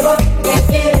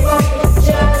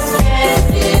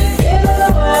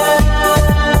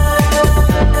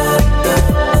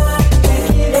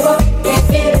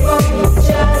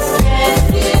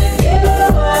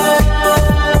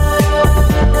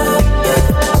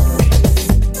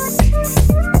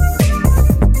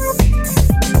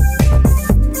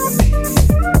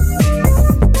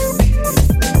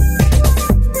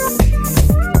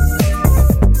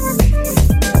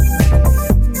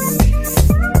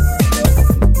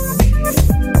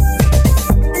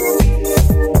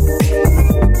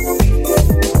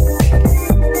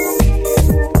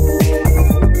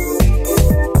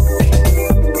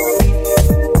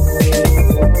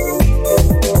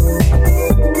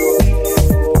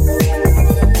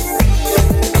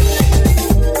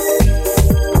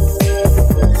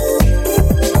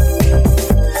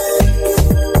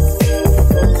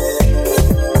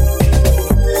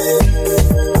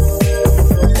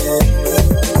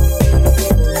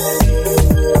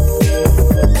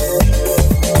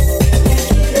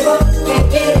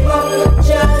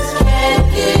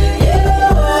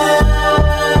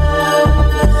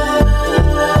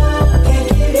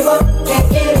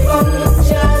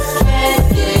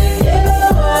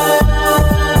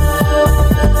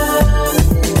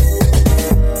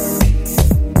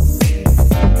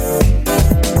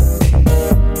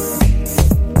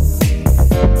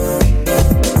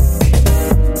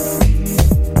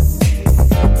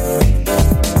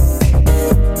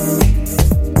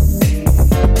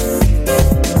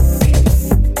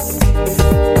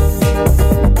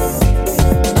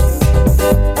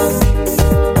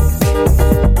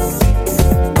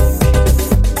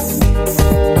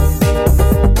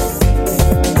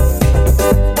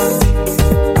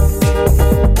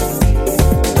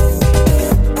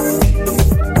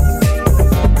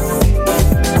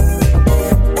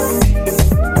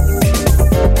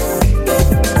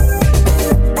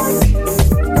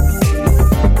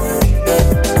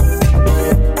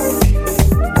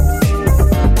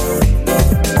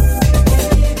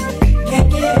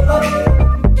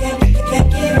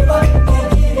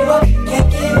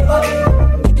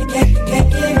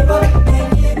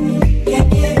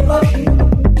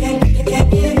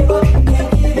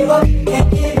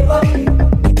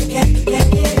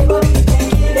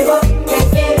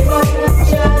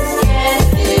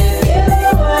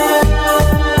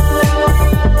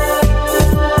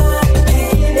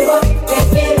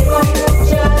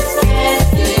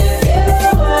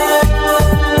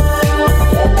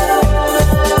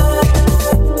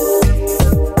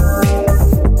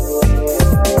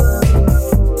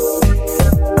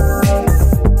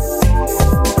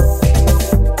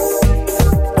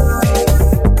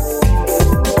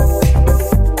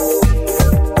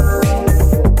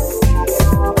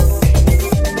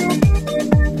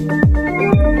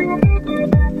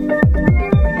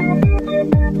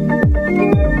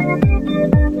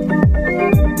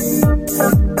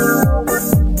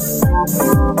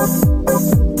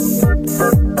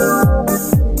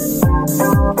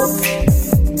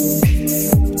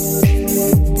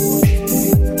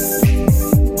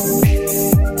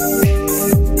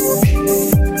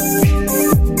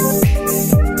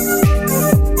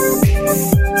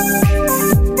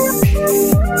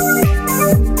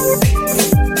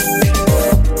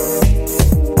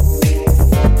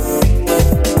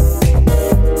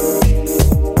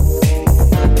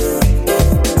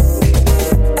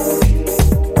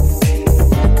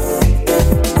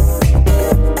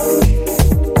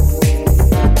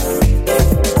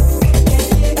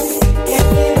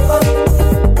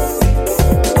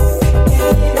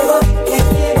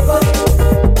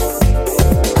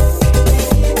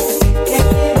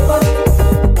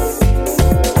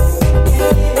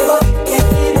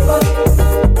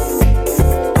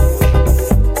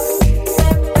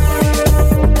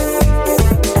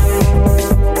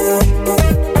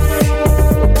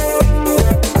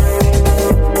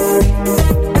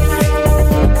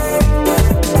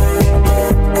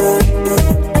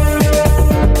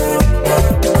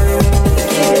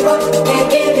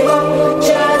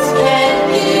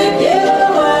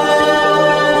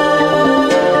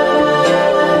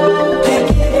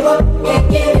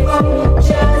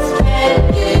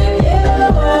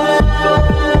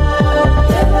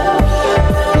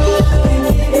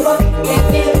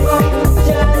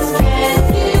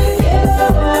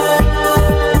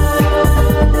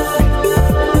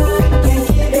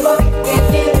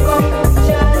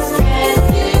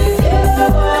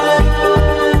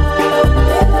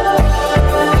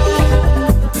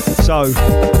 So,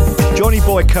 Johnny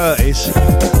Boy Curtis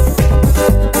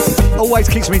always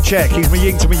keeps me in check. He's my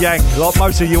yin to my yang, like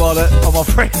most of you are my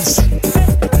friends.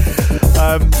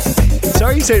 So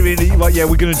he said, like, yeah,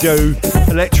 we're going to do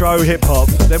electro, hip-hop,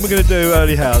 then we're going to do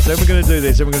early house, then we're going to do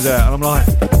this, then we're going to do that. And I'm like,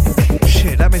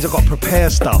 shit, that means I've got to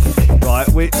prepare stuff, right,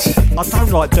 which I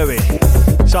don't like doing.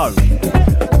 So,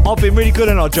 I've been really good,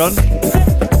 haven't I, John?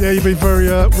 Yeah, you've been very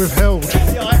withheld.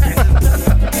 Yeah, I have.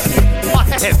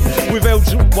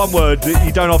 Withheld one word that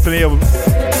you don't often hear in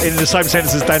the same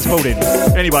sentence as Dan Spalding.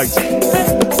 Anyway,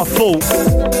 I thought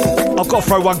I've got to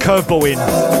throw one curveball in.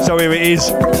 So here it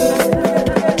is.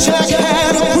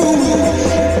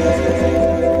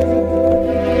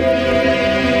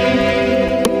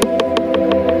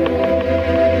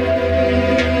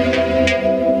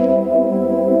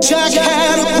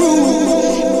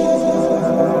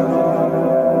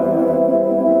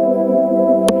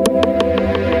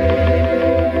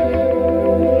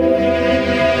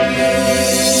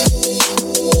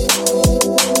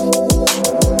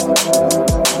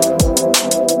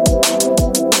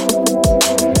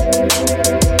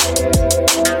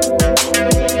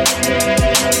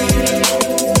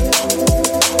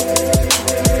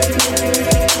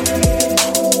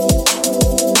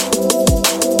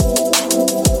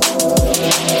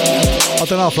 I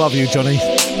don't know if I love you, Johnny.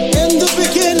 In the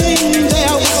beginning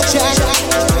there was Jack,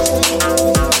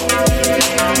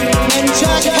 and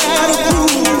Jack had a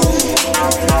groove,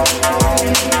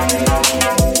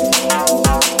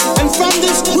 and from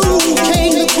this groove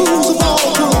came the grooves of all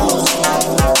grooves,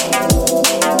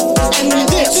 and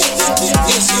this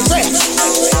is fresh.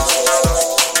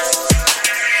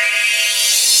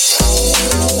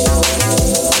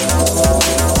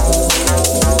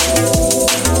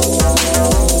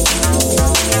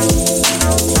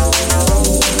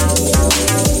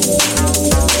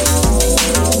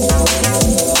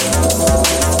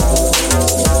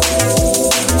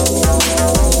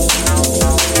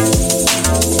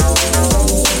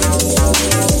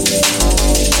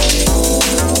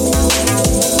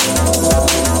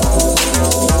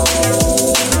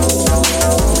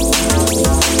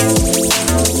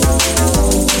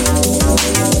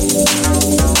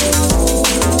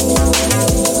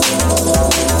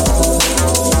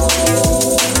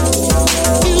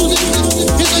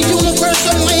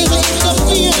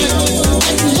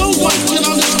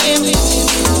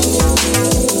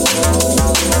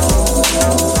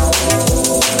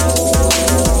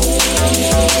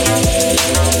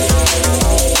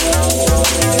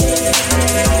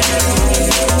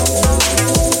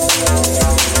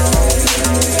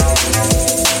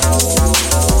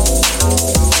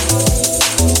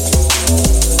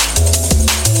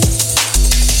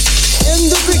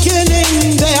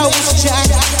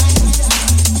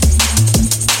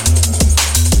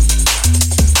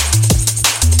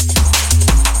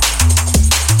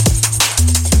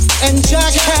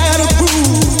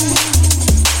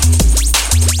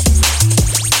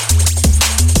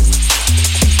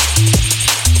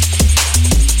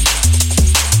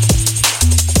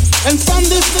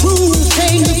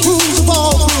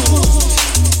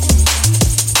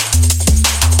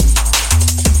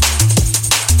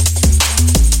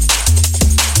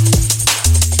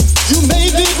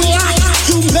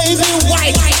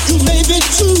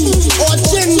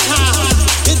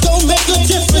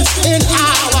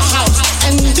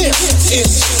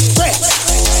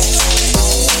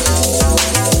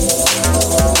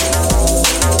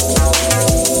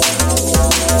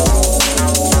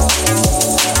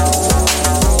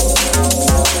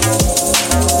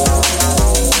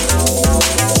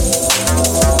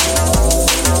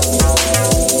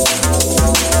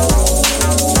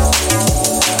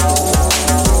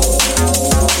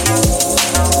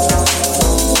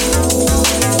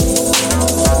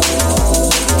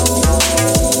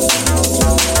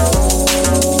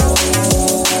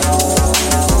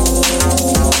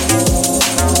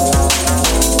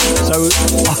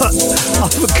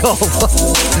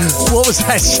 What was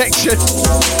that section?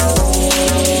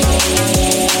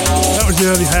 That was the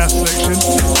early house section.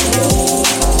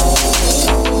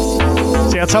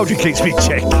 See, I told you it keeps me in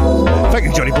check. Thank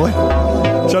you, Johnny Boy.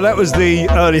 So that was the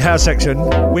early house section.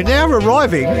 We're now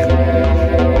arriving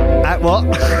at what?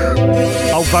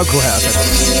 Oh, vocal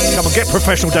house. Come on, get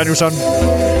professional, Danielson.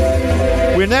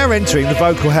 We're now entering the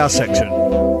vocal house section.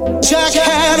 Jack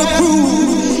had a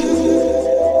groove.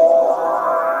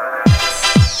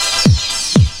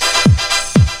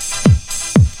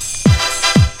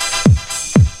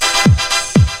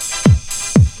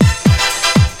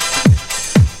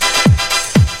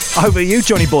 Over to you,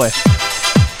 Johnny Boy.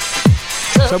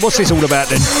 So what's this all about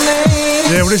then?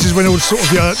 Yeah, well, this is when all sort of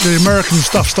the American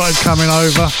stuff started coming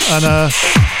over, and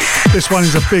this one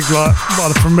is a big, like,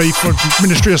 for me, for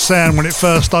Ministry of Sound when it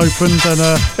first opened, and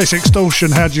it's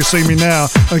Extortion, How Do You See Me Now?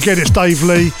 And again, it's Dave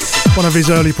Lee, one of his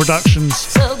early productions.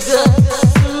 So good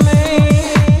to me.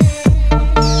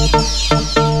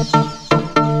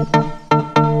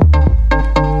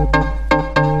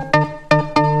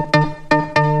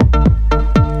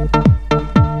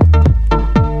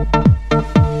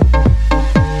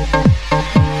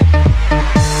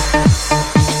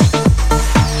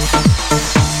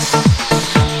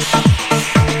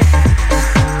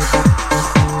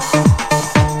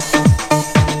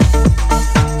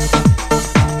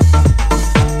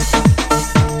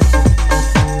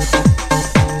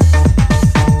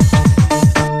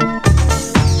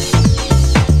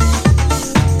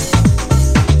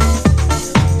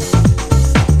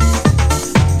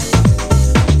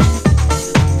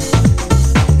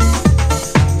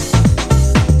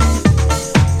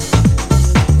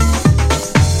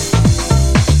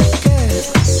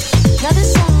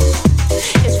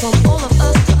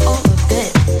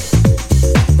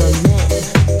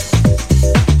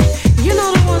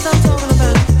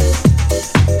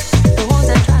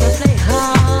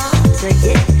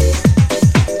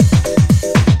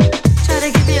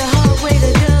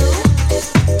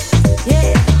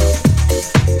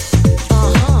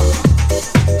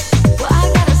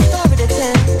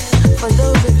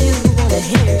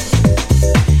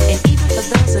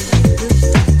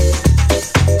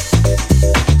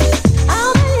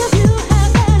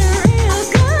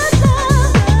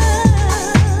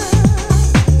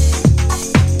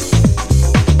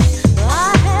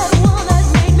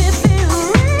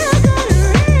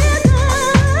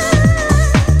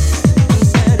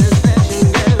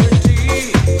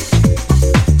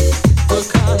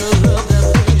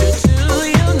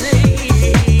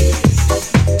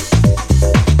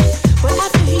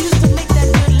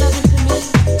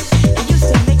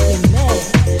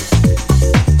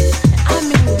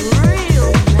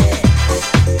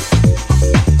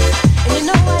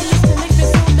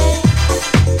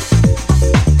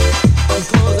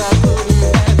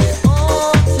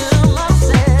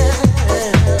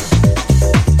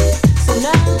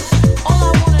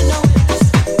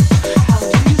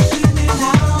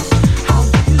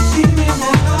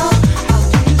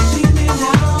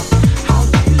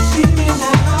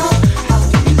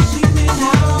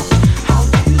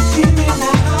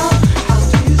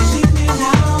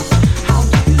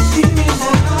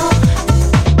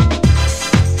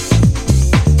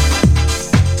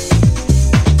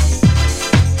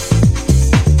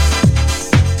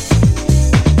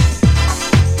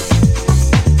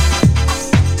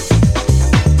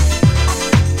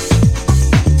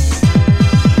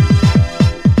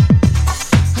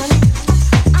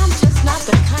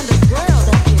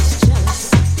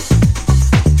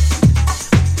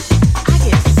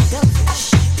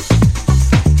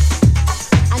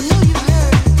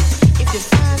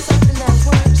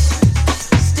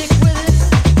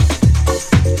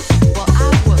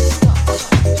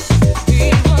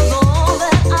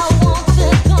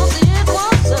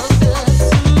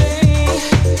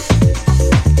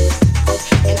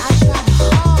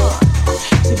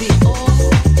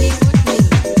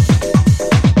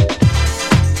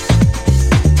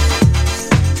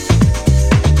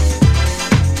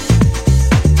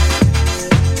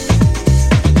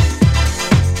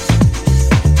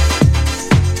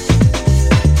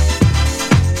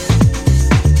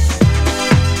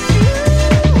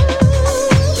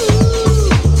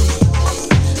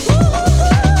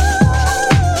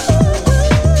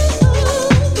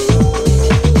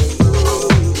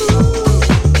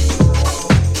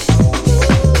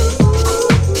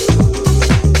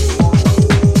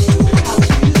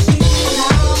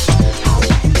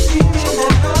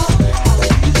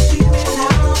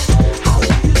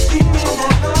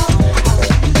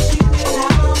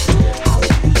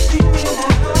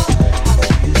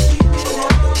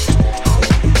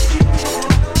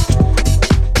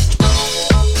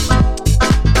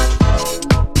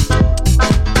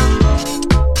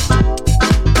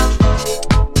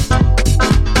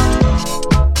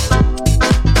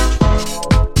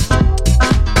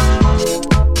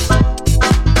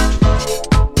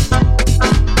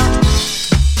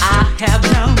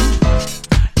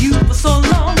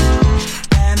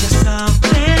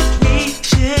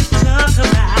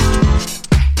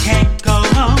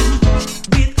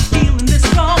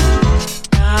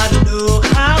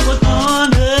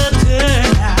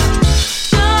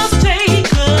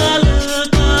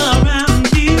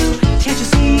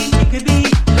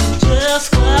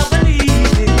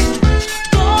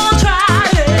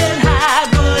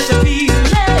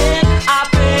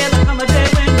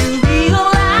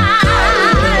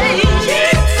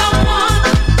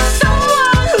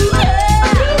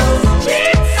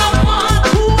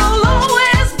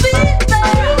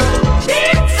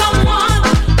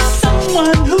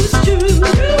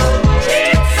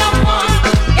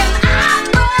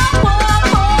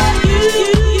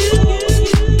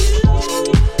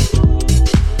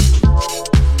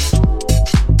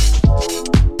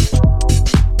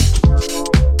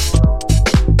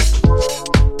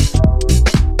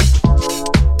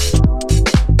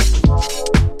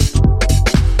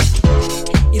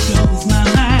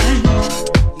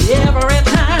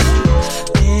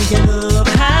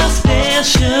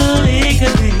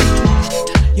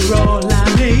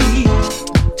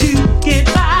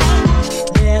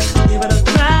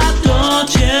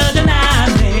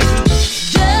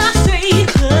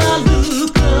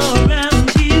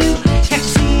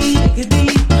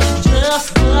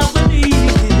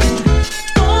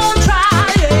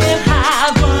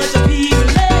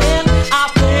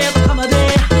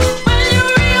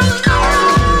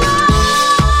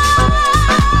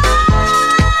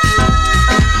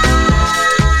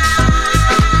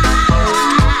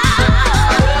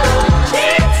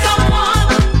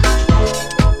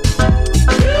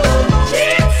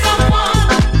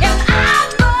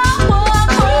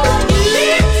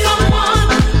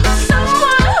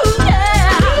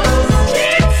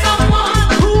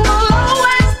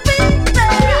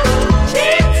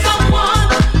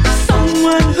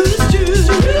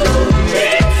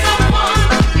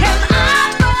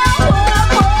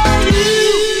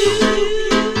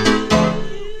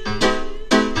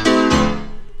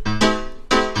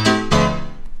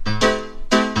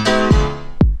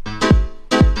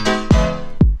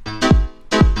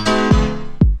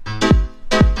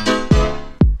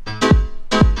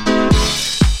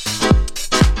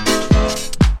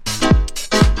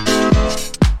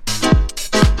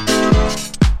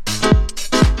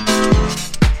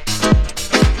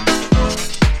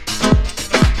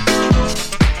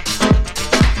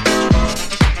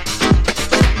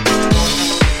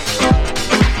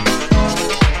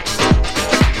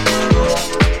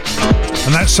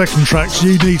 second track's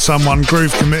You Need Someone,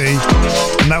 Groove Committee,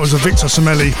 and that was a Victor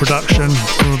Semelli production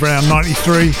from around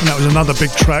 93, and that was another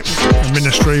big track in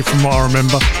Ministry from what I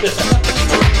remember.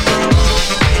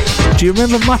 Do you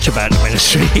remember much about the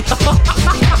Ministry?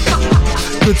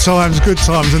 Good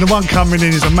times. And the one coming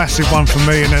in is a massive one for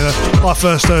me. And I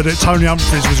first heard it, Tony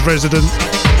Humphries was resident.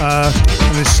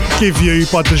 And it's Give You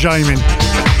by Dejamin.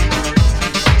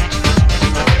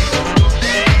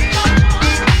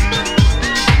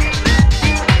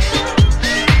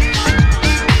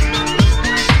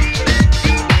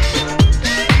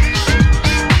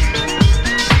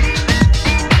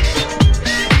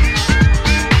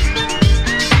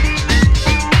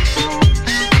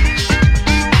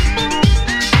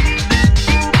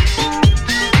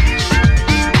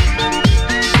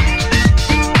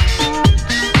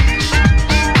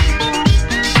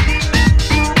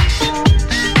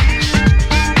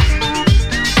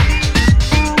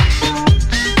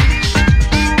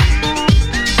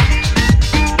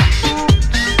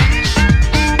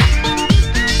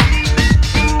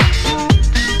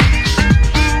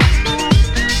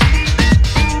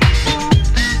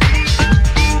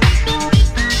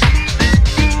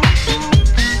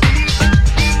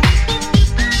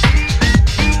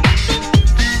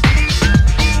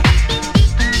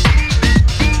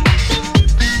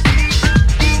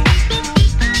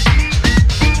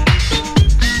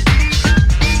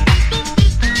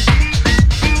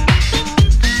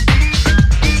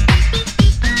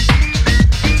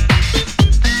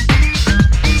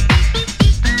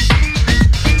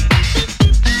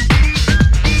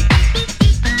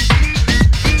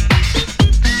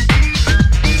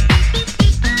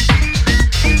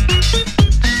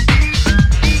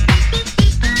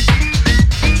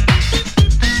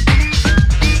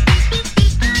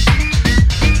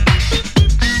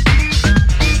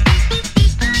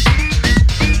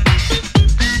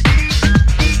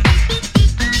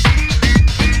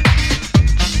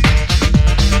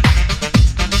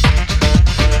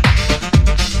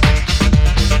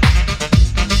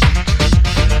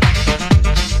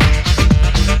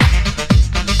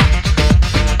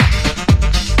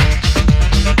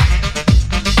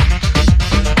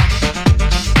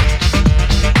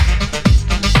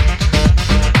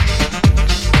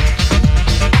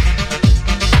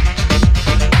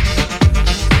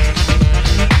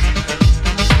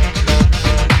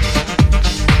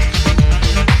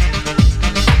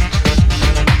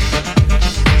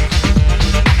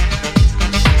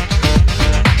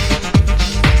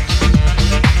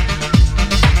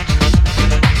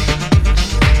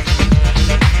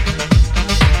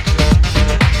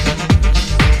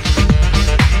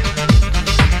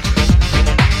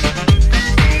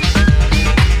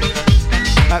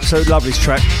 Absolute love this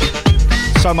track.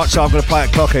 So much so I'm going to play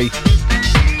it cocky.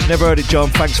 Never heard it, John.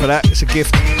 Thanks for that. It's a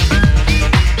gift.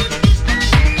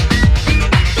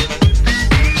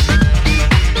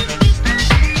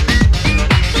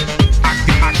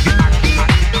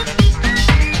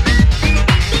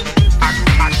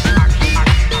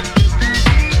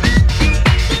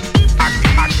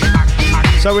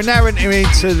 So we're now entering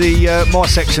into the my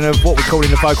section of what we call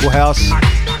in the vocal house.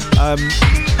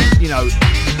 You know,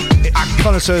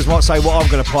 connoisseurs might say what I'm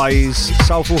going to play is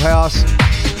soulful house,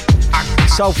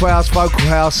 vocal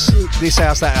house, this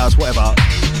house, that house, whatever.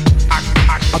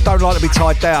 I don't like to be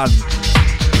tied down.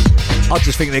 I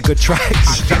just think they're good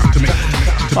tracks.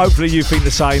 Hopefully you think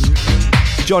the same.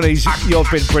 Johnny, you've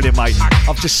been brilliant, mate.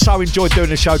 I've just so enjoyed doing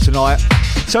the show tonight.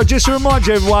 So just to remind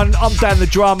you, everyone, I'm Dan the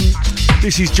Drum.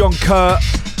 This is John Kurt.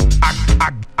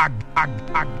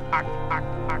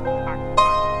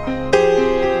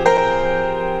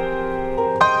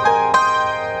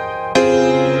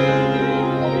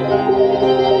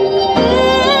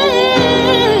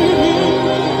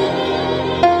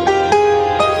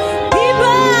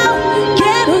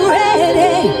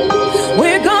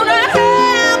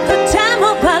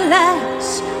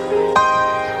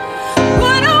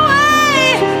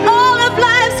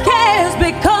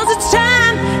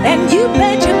 You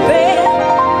bet your bet.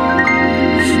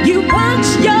 You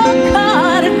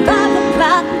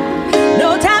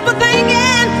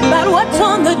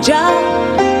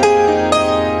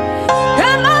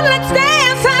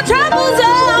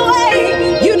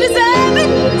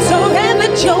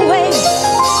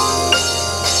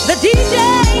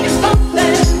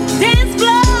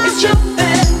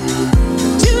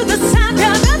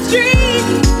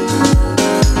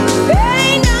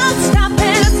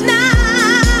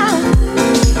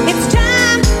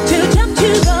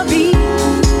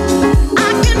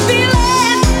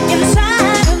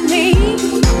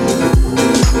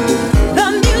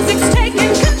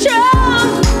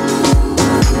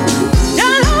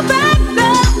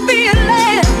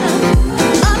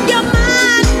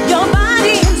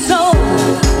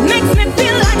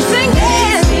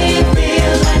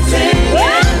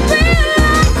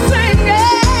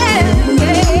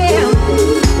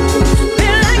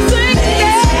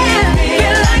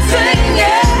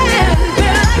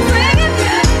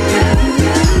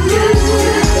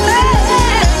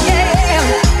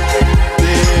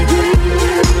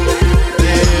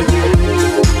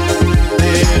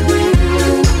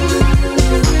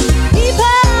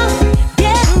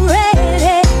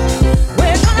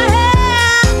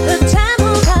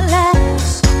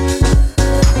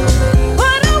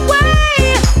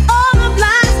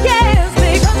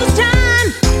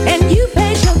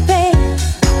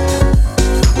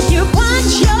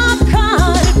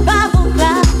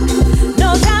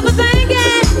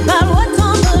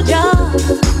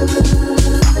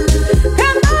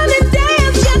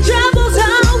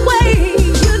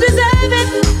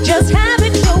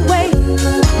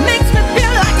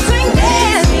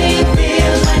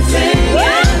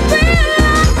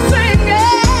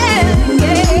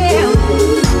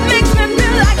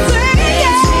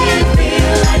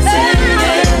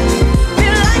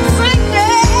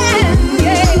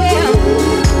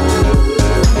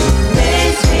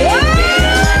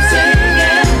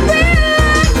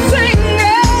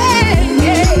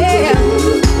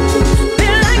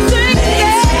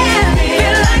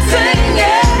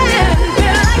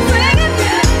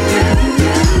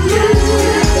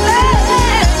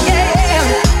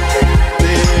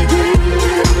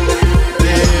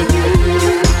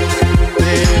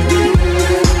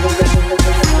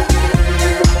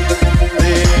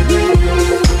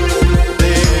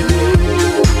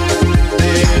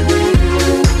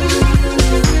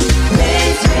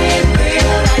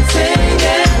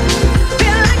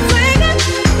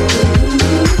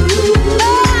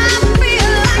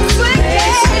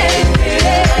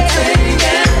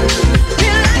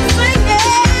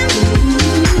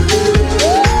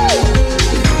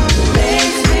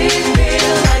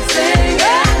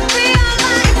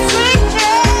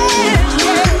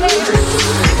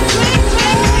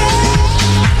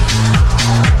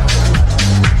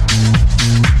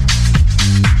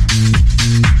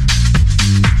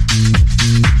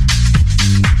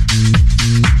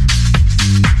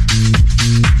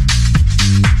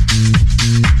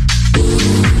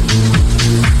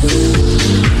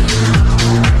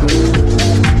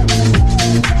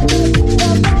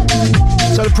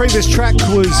This track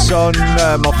was on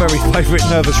my very favourite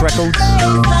Nervous Records.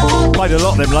 Played a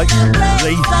lot of them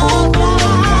lately.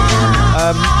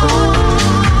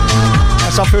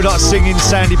 As I feel like singing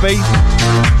Sandy B.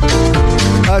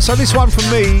 So this one from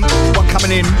me, one coming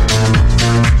in,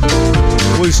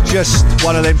 was just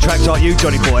one of them tracks like you,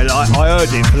 Johnny Boy. I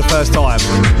heard it for the first time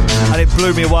and it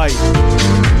blew me away.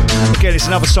 Again, it's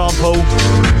another sample.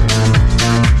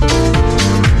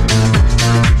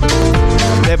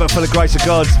 Yeah, but for the grace of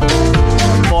God,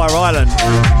 Fire Island.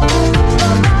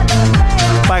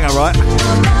 Banger, right?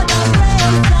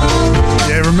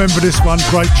 Yeah, remember this one.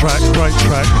 Great track,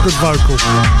 good vocal.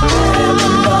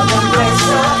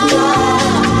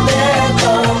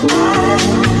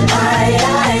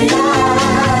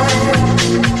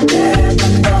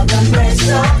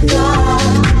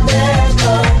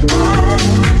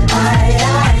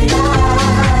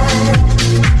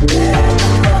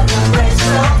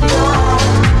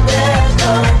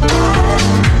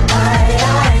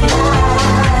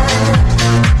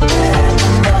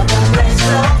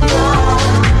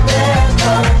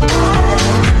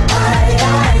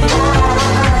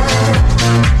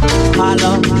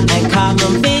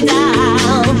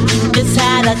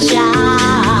 A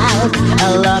child,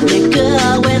 a lovely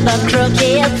girl with a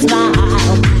crooked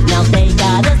smile. Now they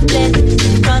got a split,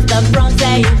 cause the front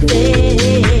ain't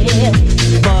fit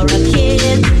for a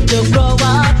kid to grow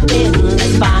up in.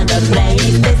 Let's find a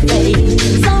place to stay,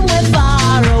 somewhere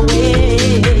far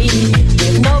away,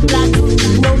 with no blacks,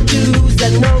 no Jews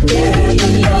and no gays.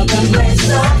 The place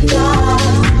of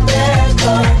God, there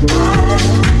go I.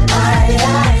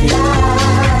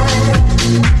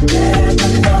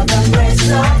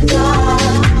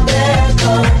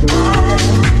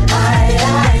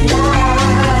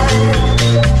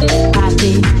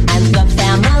 Happy and the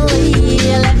family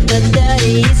left the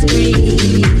dirty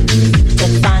street to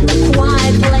find a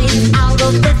quiet place out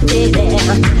of the city.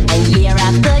 And year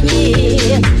after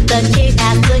year, the kid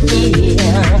has to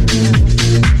hear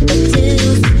the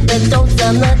twos, the don'ts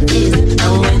and the this.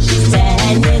 And when she's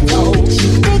 10 years old, she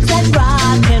thinks that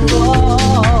rock and roll.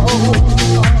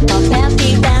 The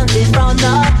happy dances from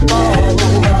the pole.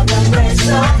 The grace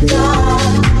of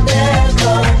God, there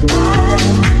go I.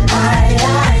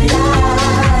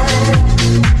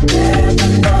 There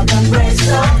go the grace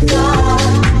of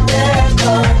God, there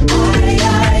go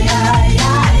God.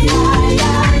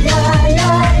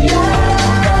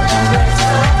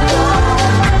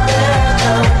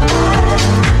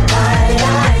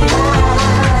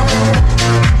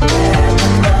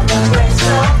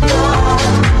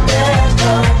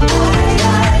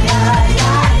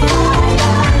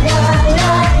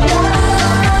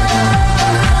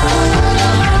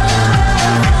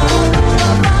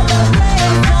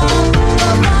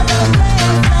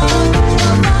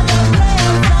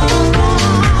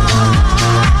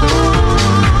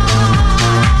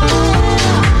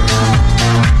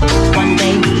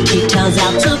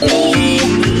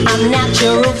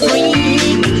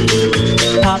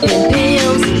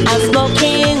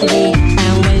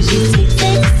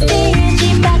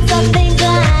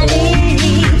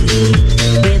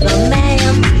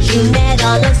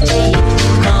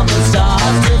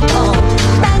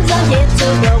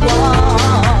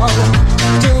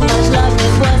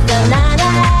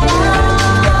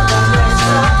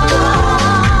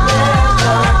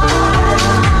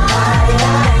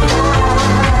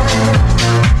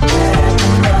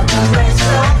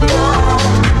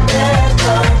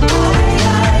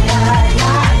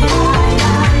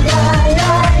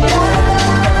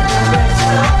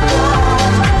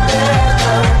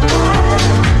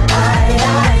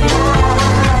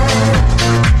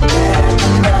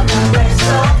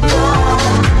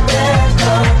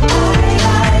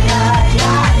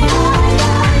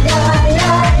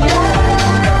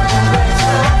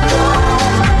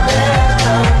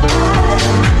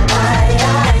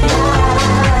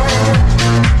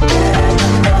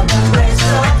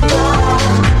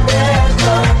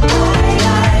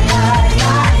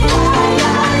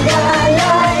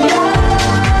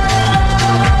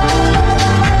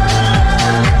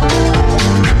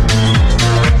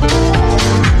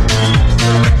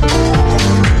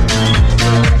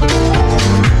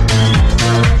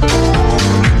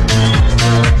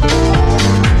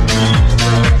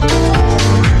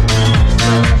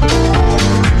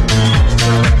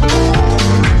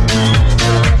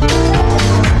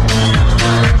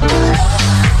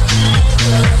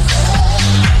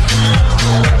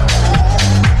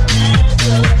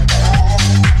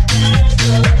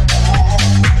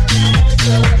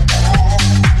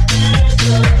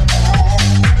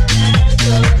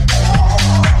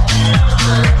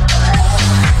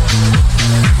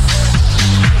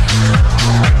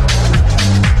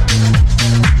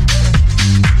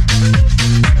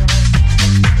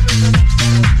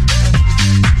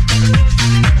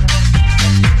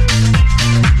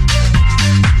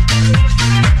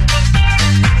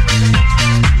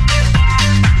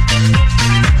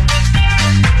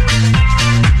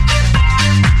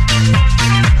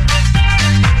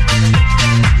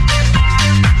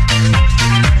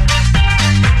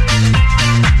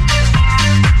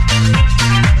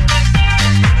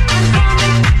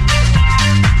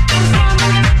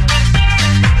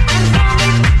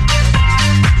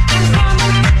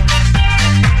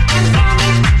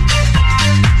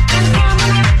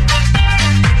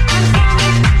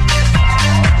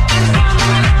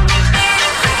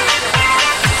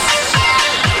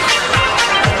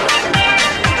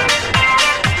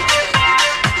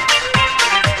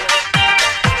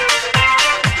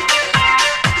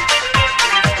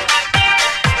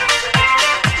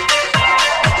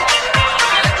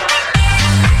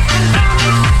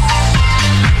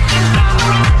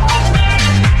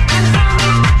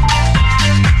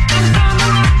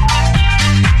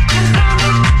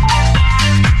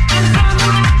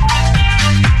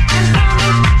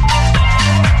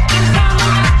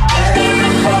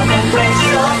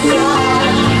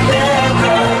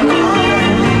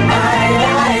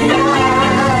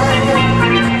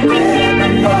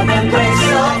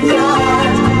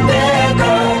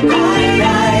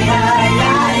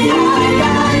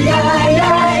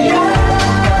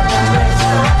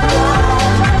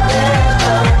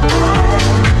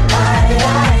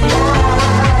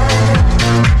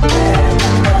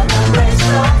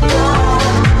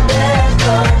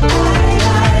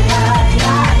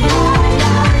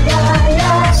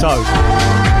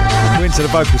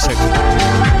 vocal section.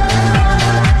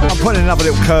 I'm putting another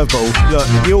little curveball.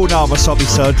 Look, you all know I'm a sobby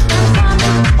sod.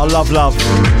 I love love.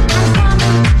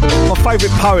 My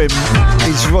favourite poem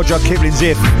is Rudyard Kipling's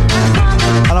If,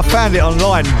 and I found it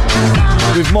online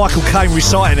with Michael Caine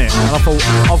reciting it, and I thought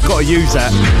I've got to use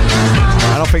that,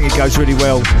 and I think it goes really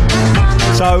well.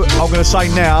 So I'm going to say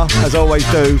now, as I always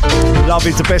do, love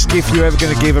is the best gift you're ever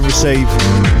going to give and receive.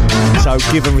 So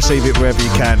give and receive it wherever you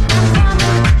can.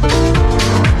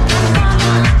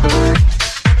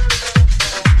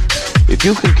 If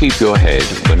you can keep your head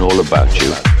when all about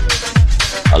you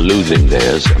are losing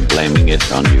theirs and blaming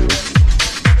it on you.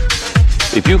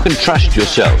 If you can trust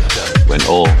yourself when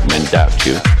all men doubt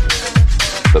you,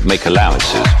 but make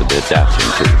allowances for their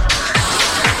doubting too.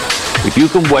 If you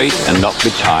can wait and not be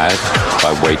tired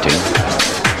by waiting,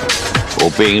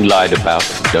 or being lied about,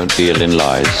 don't deal in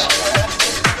lies,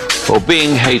 or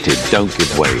being hated, don't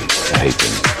give way to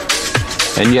hating,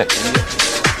 and yet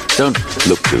don't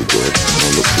look too good or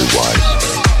look too wise.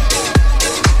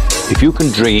 If you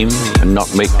can dream and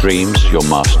not make dreams your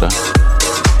master,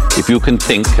 if you can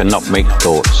think and not make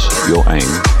thoughts your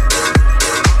aim,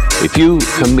 if you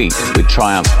can meet with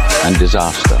triumph and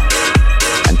disaster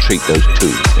and treat those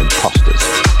two imposters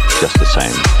just the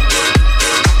same,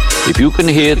 if you can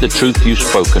hear the truth you've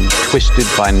spoken twisted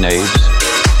by knaves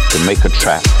to make a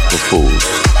trap for fools,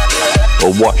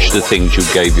 or watch the things you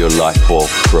gave your life for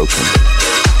broken,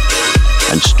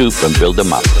 and stoop and build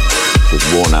them up with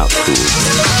worn out tools.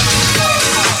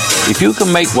 If you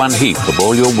can make one heap of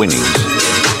all your winnings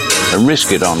and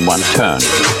risk it on one turn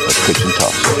of pitch and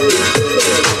toss,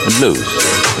 and lose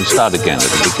and start again at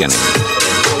the beginning,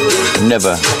 and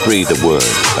never breathe a word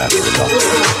about your loss.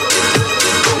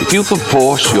 If you can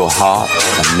force your heart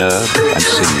and nerve and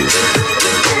sinew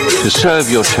to serve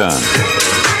your turn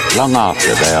long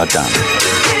after they are done,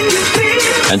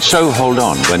 and so hold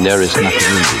on when there is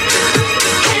nothing in you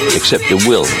except the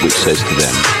will which says to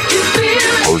them,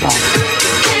 hold on.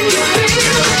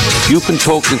 You can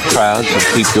talk with crowds and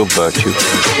keep your virtue,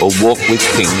 or walk with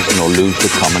kings nor lose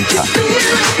the common touch.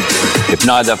 If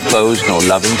neither foes nor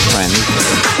loving friends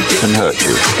can hurt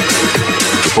you,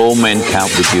 if all men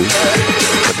count with you,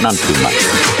 but none too much.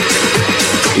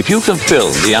 If you can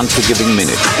fill the unforgiving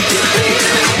minute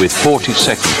with 40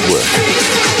 seconds worth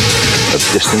of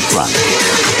distance run,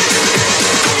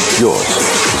 yours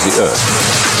is the earth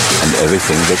and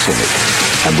everything that's in it,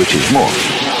 and which is more,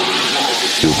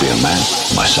 you'll be a man,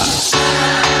 my son.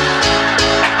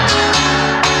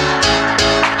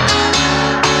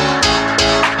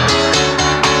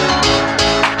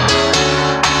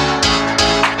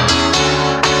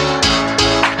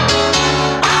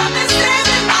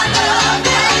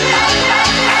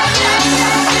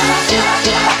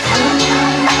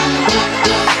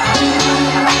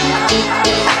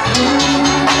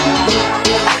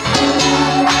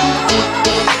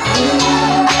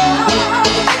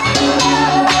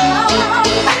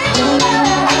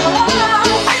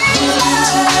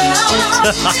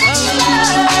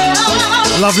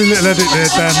 Lovely little edit there,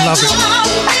 Dan. Love it.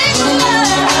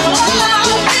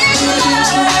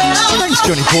 Thanks,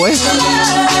 Johnny boy.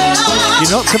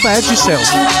 You're not so bad yourself.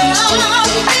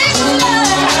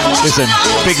 Listen,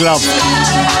 big love.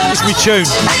 It's me tune.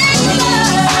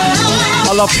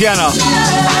 I love piano.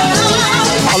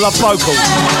 I love vocal.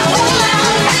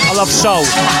 I love soul.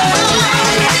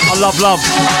 I love love.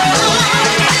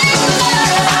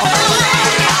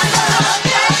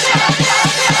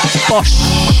 Bosh.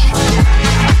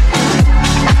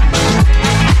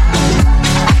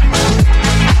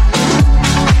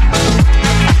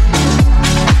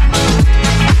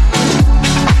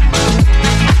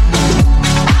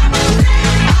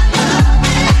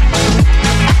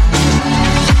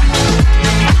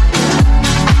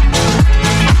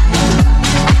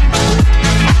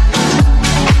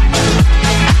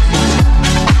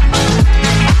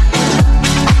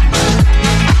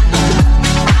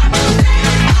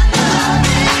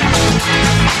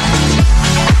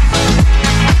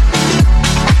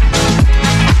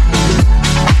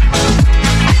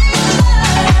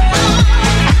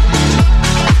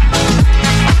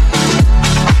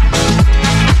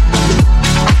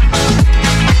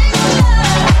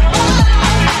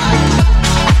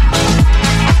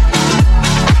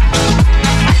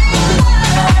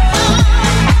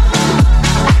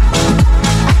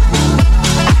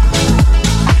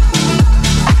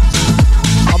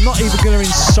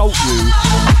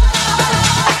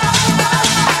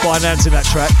 Announcing that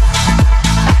track.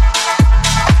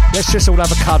 Let's just all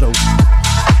have a cuddle.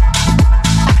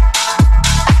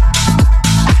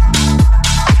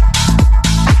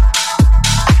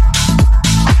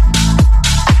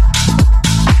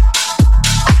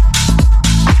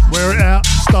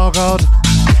 Stargard.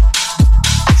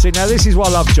 See, now this is what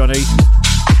I love, Johnny.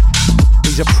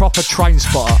 He's a proper train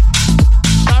spotter.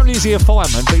 Not only is he a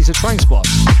fireman, but he's a train spotter.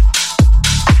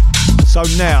 So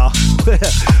now,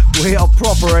 we are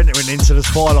proper entering into the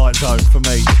Twilight Zone for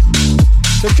me.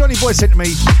 So Johnny Boy said to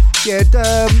me, yeah,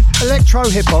 electro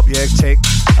hip-hop, yeah, tick.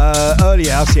 Early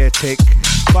house, yeah, tick.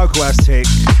 Vocal house, tick.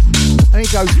 And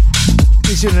he goes,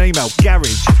 he's in an email,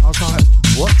 garage. I was like,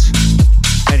 what?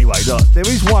 Anyway, look, there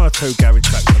is one or two garage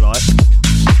tracks I like.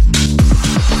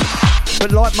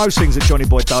 But like most things that Johnny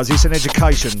Boy does, it's an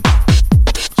education.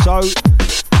 So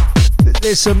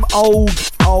there's some old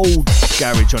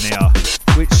garage on here,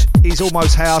 which is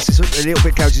almost house, it's a little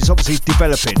bit garage, it's obviously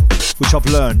developing, which I've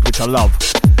learned, which I love.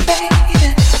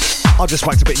 I'll just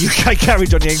whacked a bit UK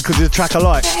garage on the end because it's a track I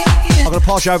like. I'm going to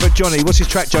pass you over to Johnny. What's his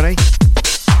track, Johnny?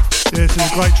 Yeah, this is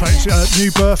a great track. New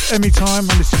Birth, Anytime,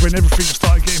 and this is when everything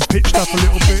started getting pitched up a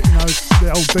little bit. You know, the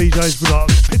old DJs were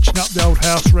like pitching up the old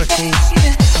house records,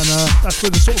 and that's where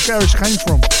the sort of garage came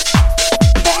from.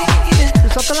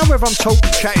 I don't know whether I'm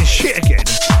chatting shit again,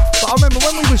 but I remember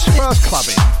when we was first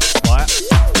clubbing, right?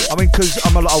 I mean, because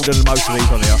I'm a lot older than most of these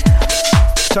on here.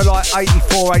 So like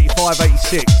 84, 85,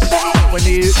 86, when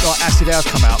the like acid house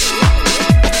come out.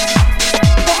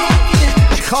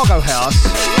 Chicago house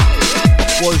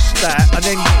was that, and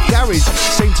then garage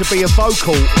seemed to be a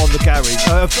vocal on the garage.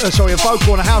 A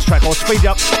vocal on a house track, or speed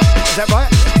up. Is that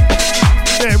right?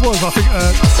 Yeah, it was. I think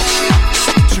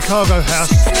Chicago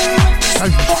house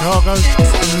came from Chicago,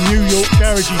 and the New York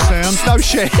garagey sound. No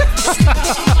shit.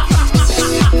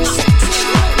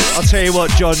 I'll tell you what,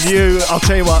 John.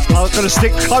 I'm going to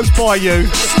stick close by you.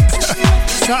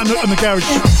 And the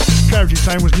garagey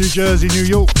sound was New Jersey, New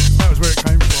York. That was where it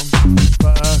came from.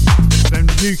 But then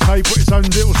the UK put its own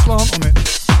little slant on it.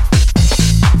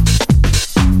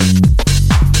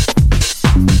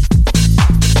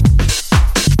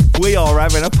 We are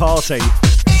having a party.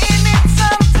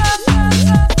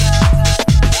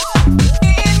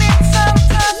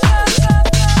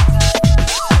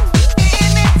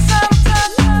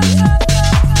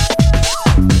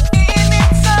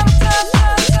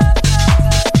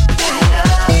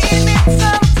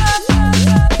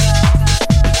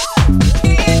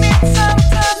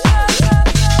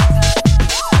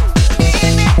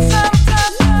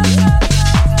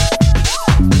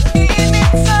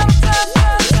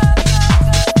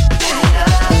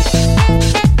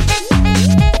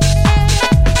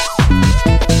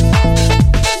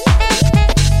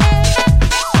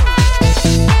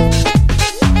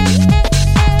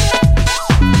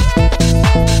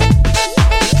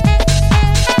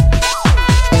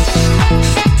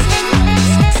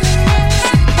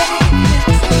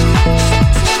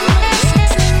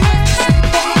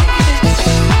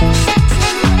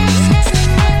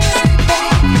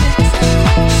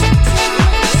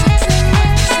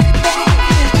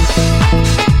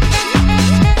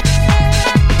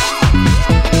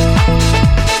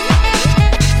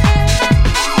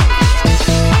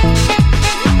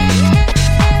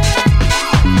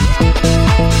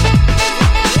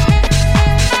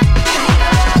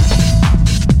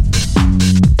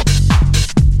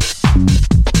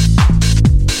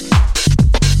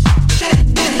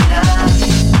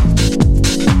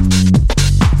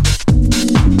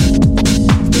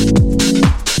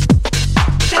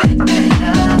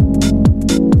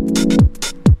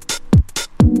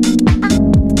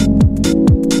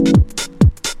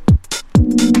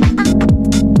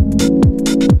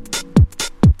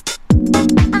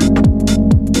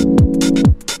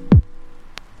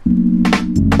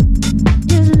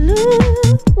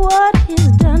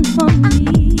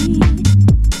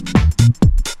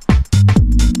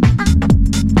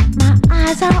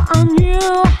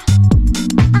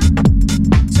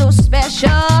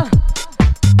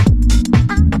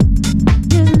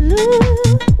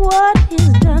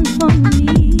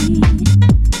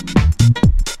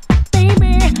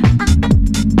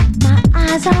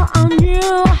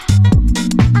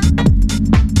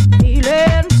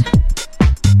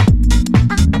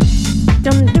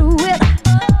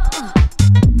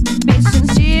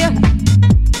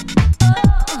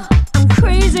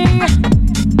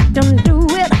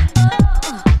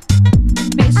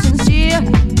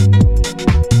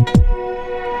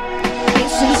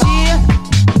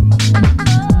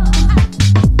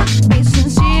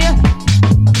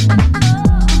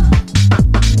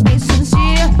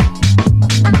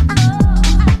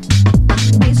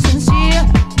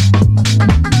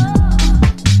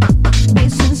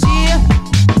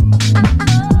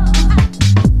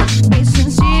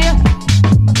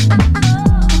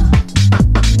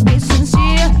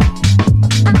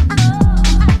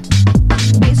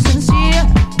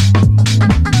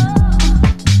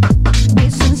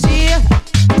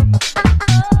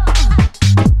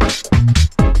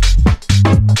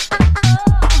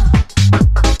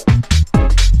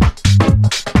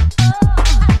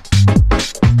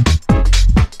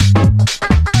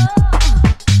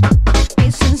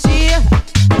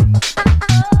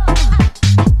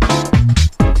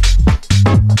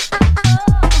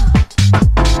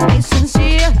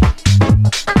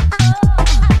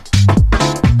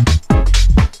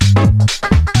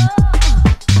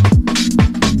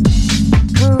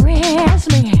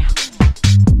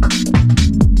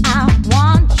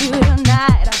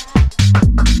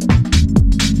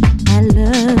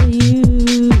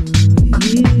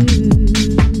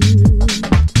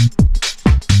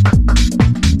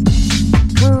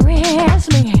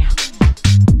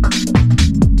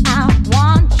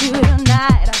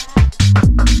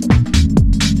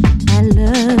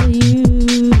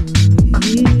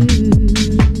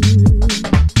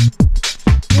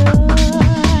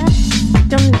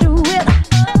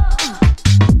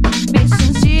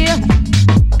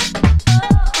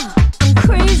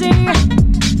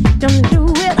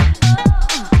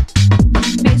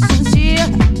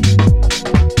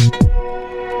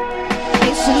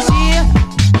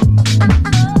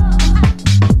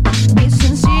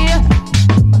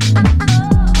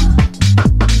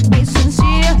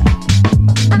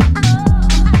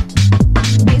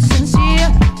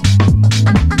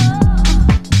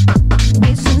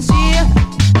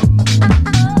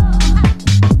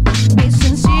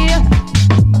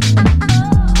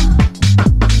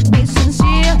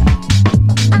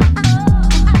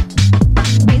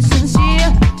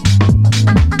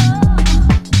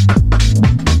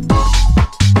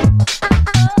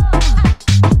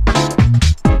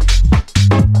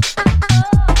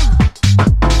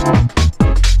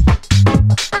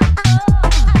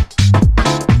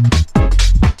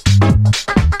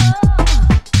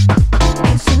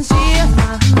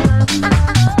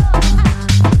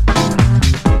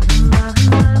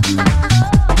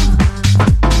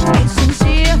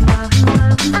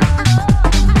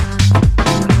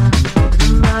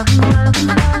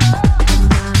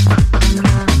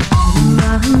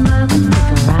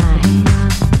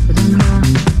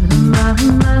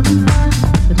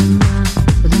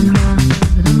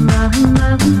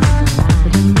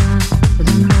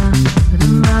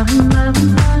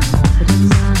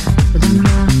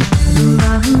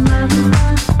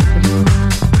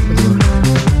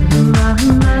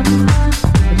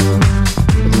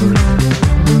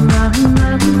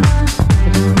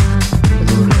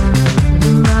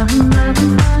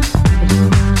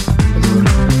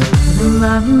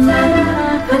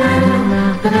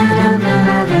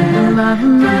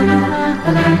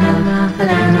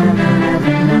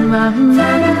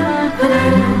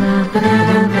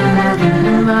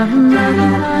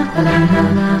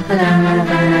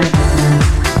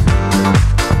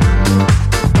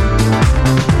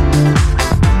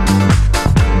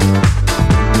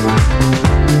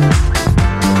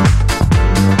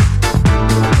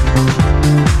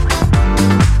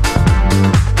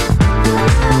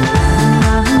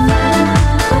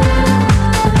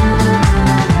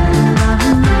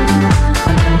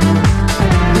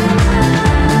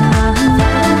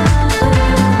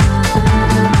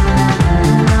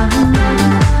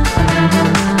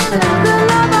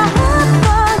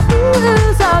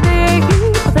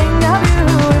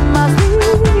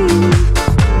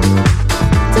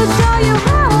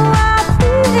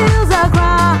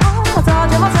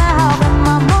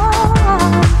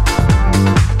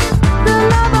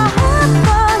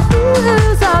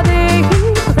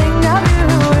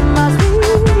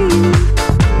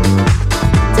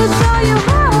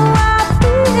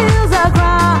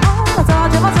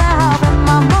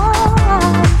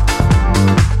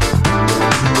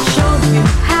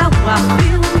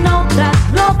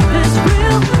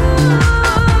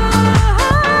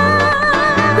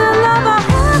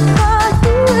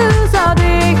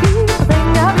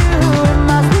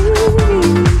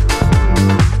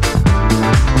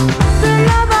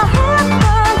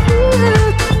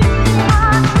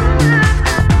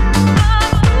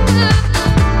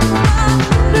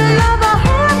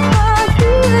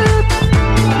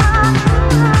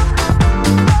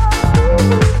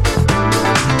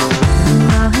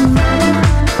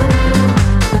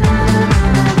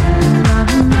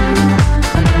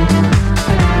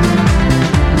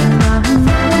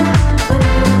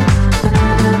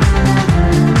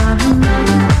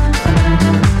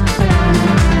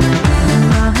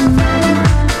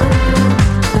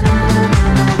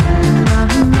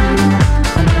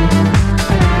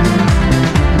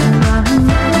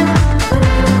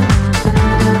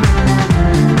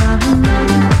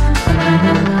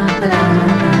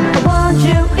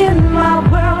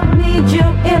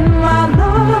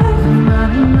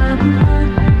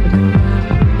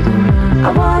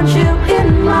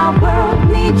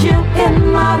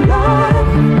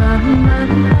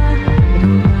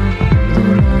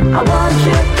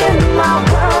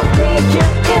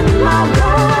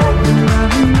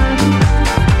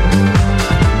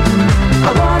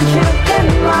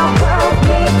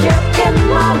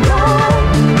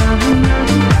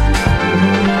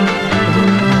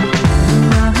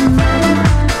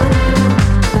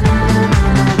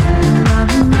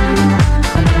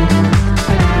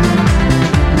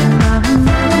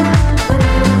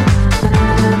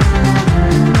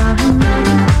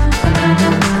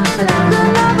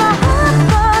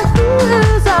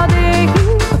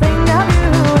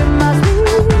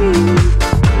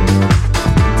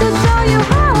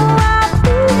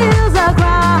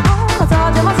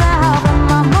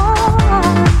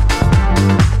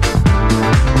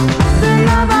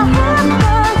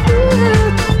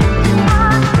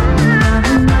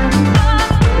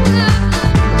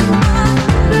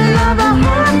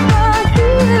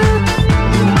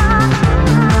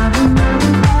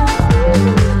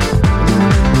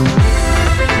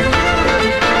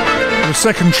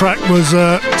 Second track was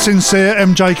Sincere,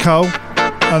 MJ Cole,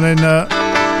 and then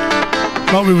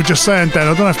like we were just saying, Dan,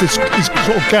 I don't know if this is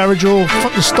sort of garage or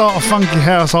the start of funky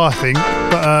house, I think,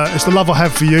 but it's The Love I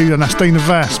Have For You, and that's Dina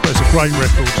Vass, but it's a great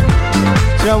record.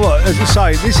 Do you know what, as you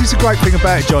say, this is the great thing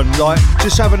about it, John, like,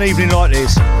 just have an evening like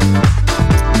this.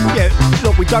 Yeah,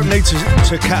 look, we don't need to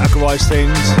categorise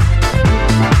things.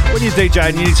 When you're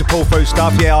DJing, you need to pull through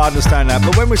stuff, yeah, I understand that,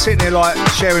 but when we're sitting here, like,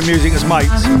 sharing music as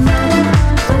mates,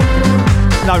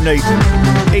 no need.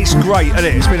 It's great, isn't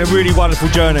it? It's been a really wonderful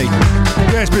journey.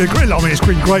 Yeah, it's been it's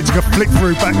been great to go flick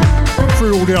through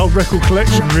all the old record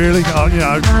collection, really.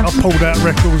 I've pulled out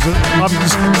records that I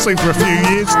haven't seen for a few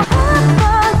years.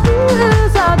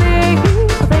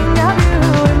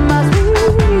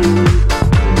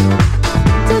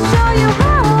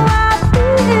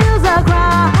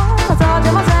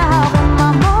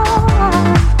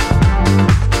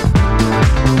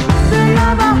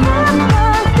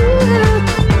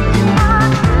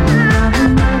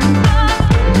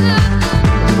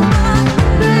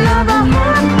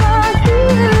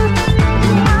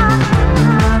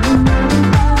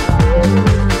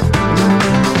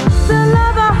 The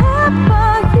love I have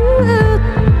for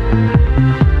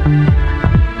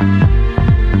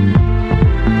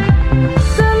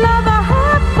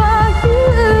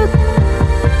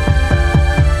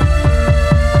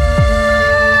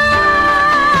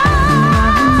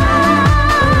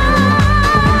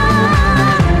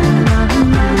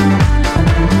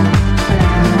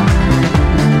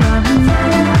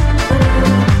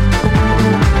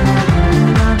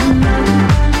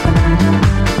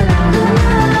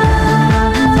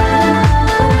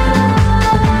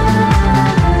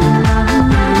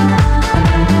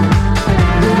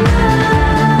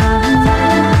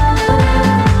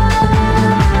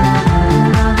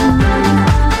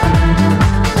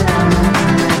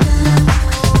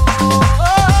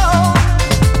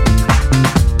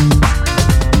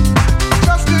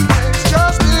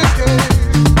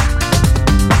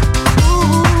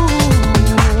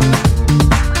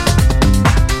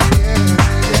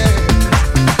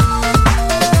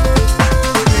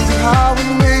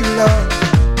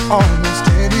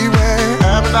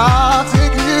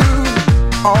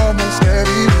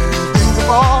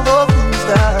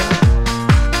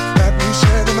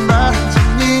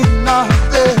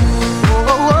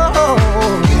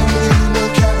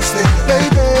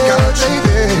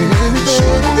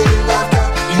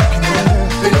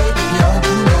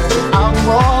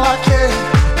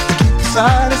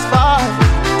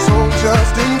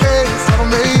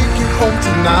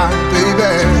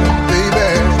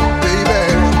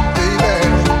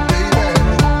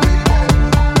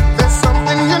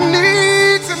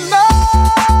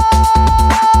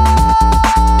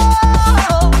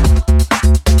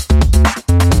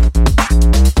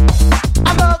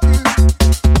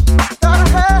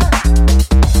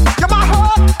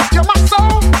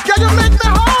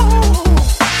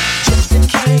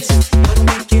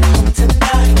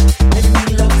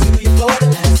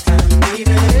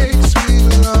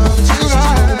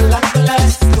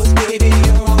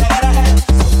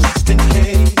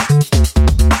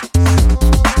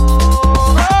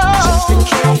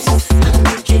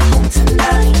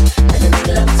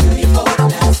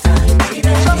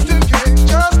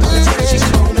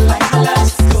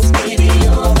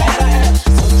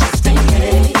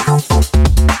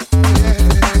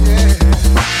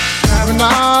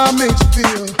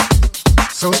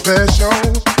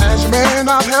As your man,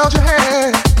 I've held your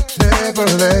hand, never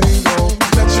letting go.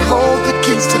 Let you hold the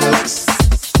keys to the Lex.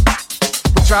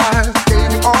 Which I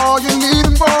gave you all you need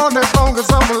and more as long as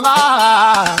I'm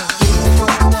alive.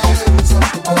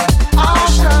 I'll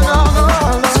shine all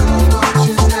alone.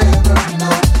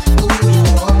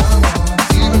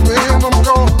 Even when I'm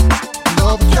gone,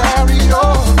 love will carry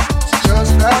on. It's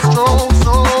just that strong,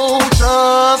 so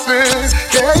just in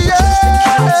case. Yeah.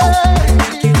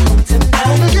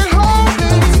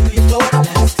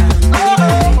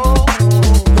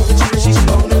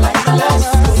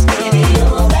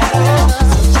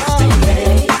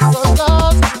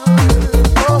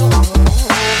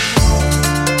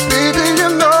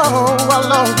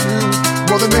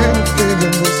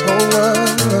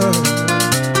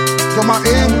 You're my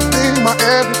anything, my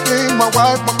everything, my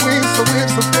wife, my queen. So if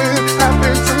something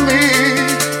happens to me,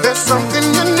 there's something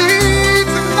you need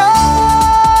to know.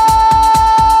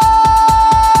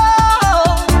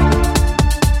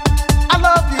 I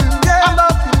love you, yeah,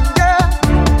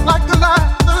 like the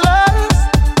last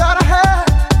that I had.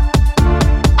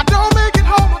 I don't make it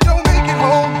home,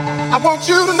 I want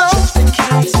you to know, just in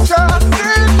case.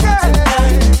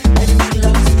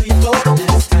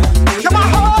 You're my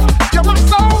heart, you're my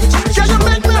soul, yeah, you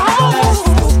make me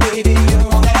whole. Baby, you're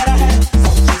all that I have, so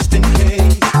just in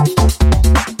case.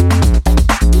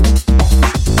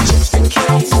 Just in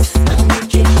case, I don't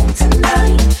make it home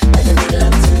tonight. Let me make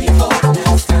love to you for the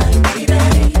last time, baby.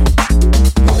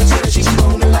 Know the church is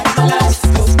rolling like the last,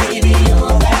 cause baby, you're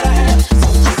all that I have, so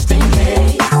just in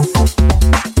case.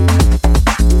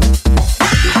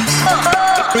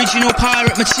 Original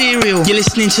pirate material, you're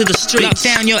listening to the streets. Lock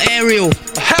down your aerial.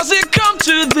 How's it come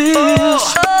to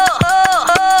this?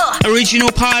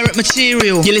 Original pirate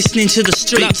material, you're listening to the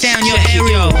streets. Lock down your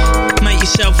aerial. Make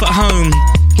yourself at home.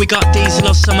 We got diesel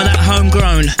off some of that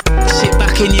homegrown. Sit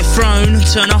back in your throne,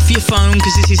 turn off your phone,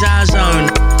 cause this is our zone.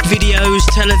 Videos,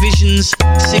 televisions,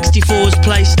 64s,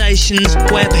 PlayStations,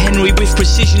 Webb Henry with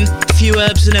precision, a few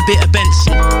herbs and a bit of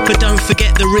Benson. But don't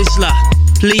forget the Rizzler.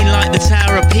 Lean like the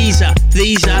Tower of Pisa.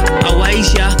 These are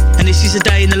Oasia, and this is a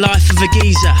day in the life of a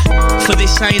geezer. For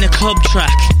this ain't a club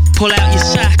track. Pull out your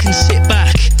sack and sit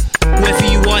back. Whether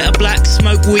you white or black,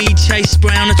 smoke weed, chase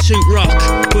brown or toot rock.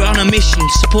 We're on a mission,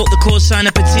 support the cause, sign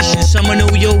a petition. Summon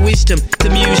all your wisdom, the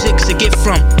music's a gift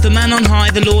from the man on high,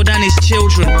 the Lord and his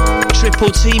children. Triple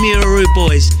team here, rude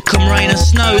boys. Come rain or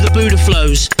snow, the Buddha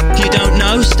flows. You don't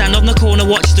know? Stand on the corner,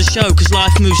 watch the show, cause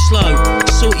life moves slow.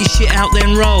 Sort your shit out,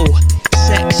 then roll.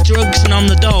 Sex, drugs, and on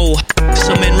the dole.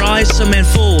 Some men rise, some men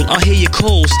fall. I hear you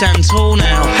call, stand tall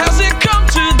now. How's it come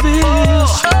to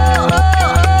this?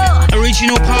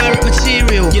 Original pirate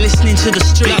material, you're listening to the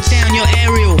streets. Lock down your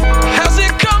aerial. How's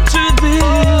it come to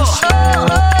this?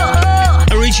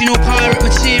 Original pirate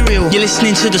material, you're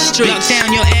listening to the streets. Lock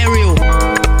down your aerial.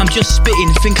 I'm just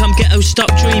spitting, think I'm ghetto, stop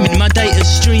dreaming. My data's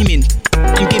streaming.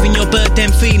 I'm giving your bird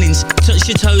them feelings. Touch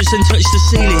your toes and touch the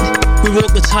ceiling. We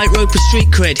walk the tightrope of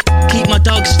street cred. Keep my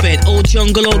dogs fed, all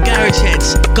jungle or garage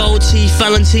heads. Gold teeth,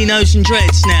 Valentinos and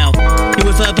dreads now. You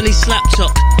were verbally slapped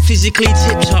up, physically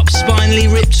tip-top, spinally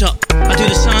ripped up. I do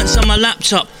the science on my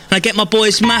laptop, and I get my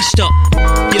boys mashed up.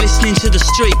 You're listening to the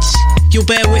streets. You'll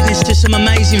bear witness to some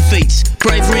amazing feats.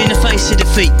 Bravery in the face of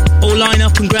defeat. All line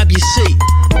up and grab your seat.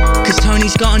 Cause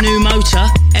Tony's got a new motor,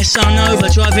 SR Nova,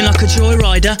 driving like a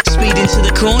joyrider. Speed into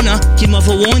the corner, your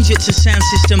mother warned you it's a sound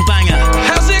system banger.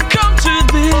 How's it come to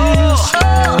this?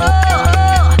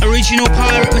 Original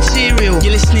pirate material,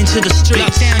 you're listening to the streets.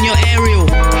 Lock down your aerial.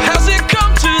 How's it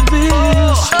come to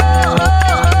this?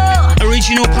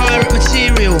 Original pirate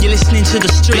material, you're listening to the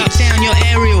streets. Lock down your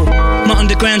aerial. My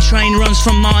underground train runs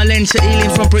from Mile End to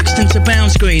Ealing, from Brixton to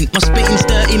Bounds Green. My spitting's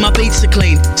dirty, my beats are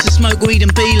clean, so smoke weed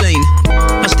and be lean.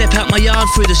 I step out my yard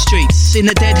through the streets. In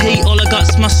the dead heat, all I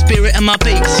got's my spirit and my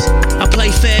beats. I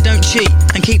play fair, don't cheat,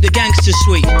 and keep the gangsters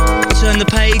sweet. Turn the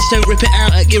page, don't rip it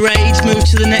out at your age. Move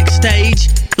to the next stage.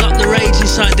 Lock the rage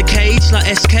inside the cage. Like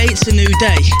SK, it's a new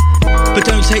day. But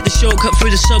don't take the shortcut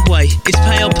through the subway. It's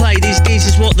pay or play, these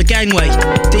geezers walk the gangway.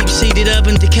 Deep-seated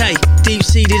urban decay.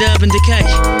 Deep-seated urban decay.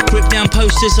 Rip down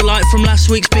posters alike from last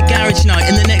week's big garage night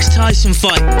and the next Tyson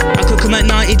fight. I cook them at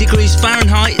 90 degrees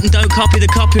Fahrenheit and don't copy the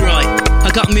copyright.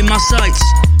 I got them in my sights,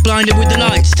 blinded with the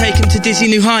lights, take them to dizzy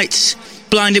new heights.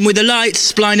 Blinding with the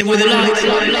lights, blinding with the lights.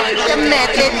 The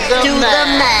method to the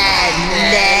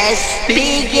madness,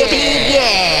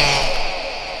 begin.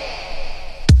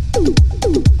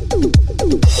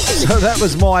 So that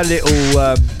was my little,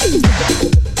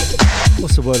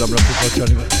 what's the word I'm looking for,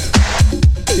 Johnny?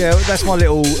 Yeah, that's my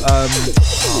little, I'm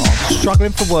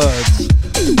struggling for words,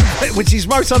 which is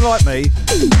most unlike me.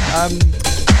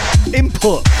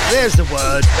 Input. There's the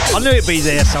word. I knew it'd be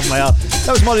there somewhere.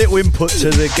 That was my little input to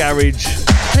the garage.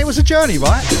 And it was a journey,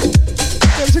 right?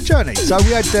 It was a journey. So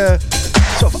we had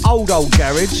sort of old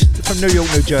garage from New York,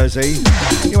 New Jersey.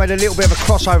 You had a little bit of a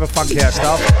crossover funky house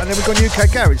stuff, and then we've got UK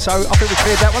garage. So I think we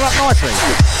cleared that one up nicely.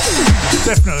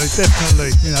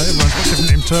 Definitely. You know, everyone's got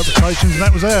different interpretations, and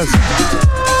that was ours.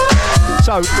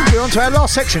 So we're on to our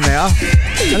last section now,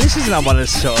 and this is another one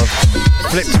that's sort of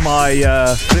flipped my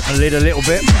lid a little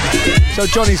bit. So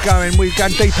Johnny's we're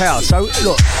going deep house. So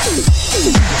look,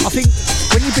 I think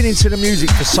when you've been into the music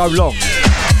for so long,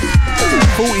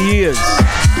 40 years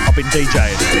I've been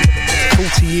DJing.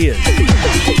 40 years.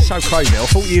 It's so crazy.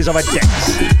 40 years I've had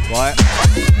decks, right?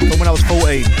 From when I was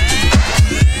 14.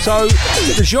 So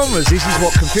the genres, this is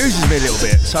what confuses me a little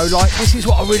bit. So like, this is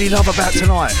what I really love about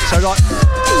tonight. So like,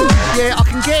 yeah, I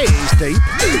can get it, it's deep,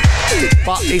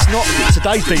 but it's not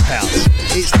today's deep house.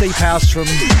 It's deep house from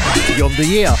yonder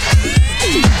year.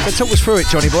 So talk us through it,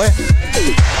 Johnny boy.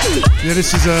 Yeah,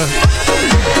 this is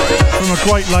from a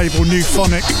great label,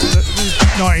 Newphonic,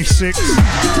 96,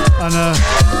 and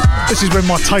this is when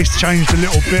my taste changed a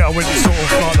little bit. I went to sort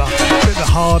of like the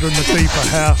harder and the deeper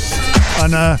house,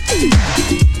 and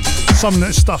some of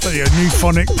that stuff that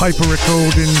Newphonic, paper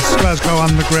recordings, Glasgow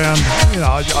Underground. You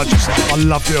know, I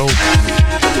loved it all.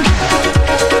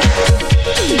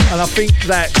 And I think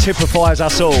that typifies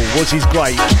us all, which is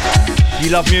great.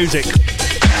 You love music.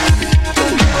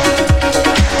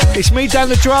 It's me down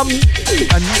the drum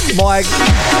and my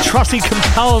trusty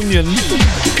companion,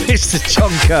 Mr.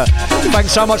 Jonker.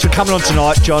 Thanks so much for coming on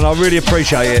tonight, John. I really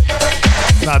appreciate it.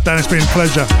 No, Dan, it's been a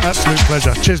pleasure. Absolute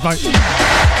pleasure. Cheers, mate.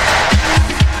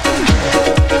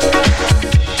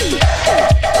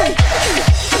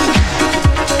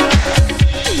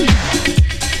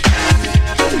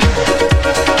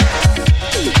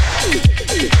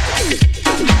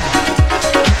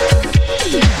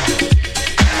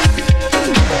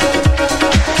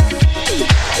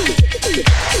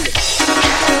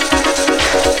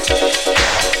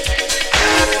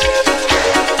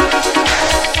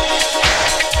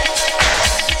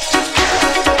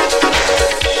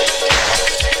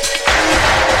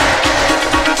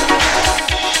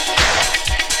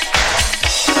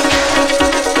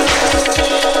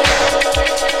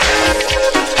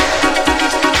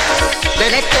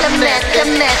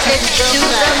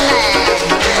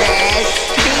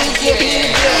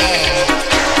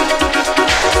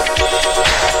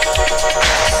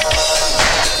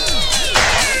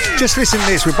 Just listen to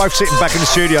this, we're both sitting back in the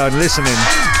studio and listening.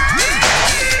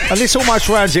 And this almost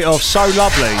rounds it off so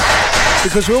lovely.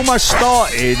 Because we're almost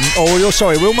starting,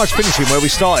 we're almost finishing where we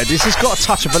started. This has got a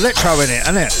touch of electro in it,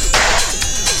 hasn't it?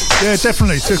 Yeah,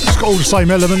 definitely. It's got all the same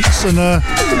elements, and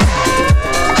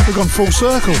we've gone full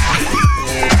circle.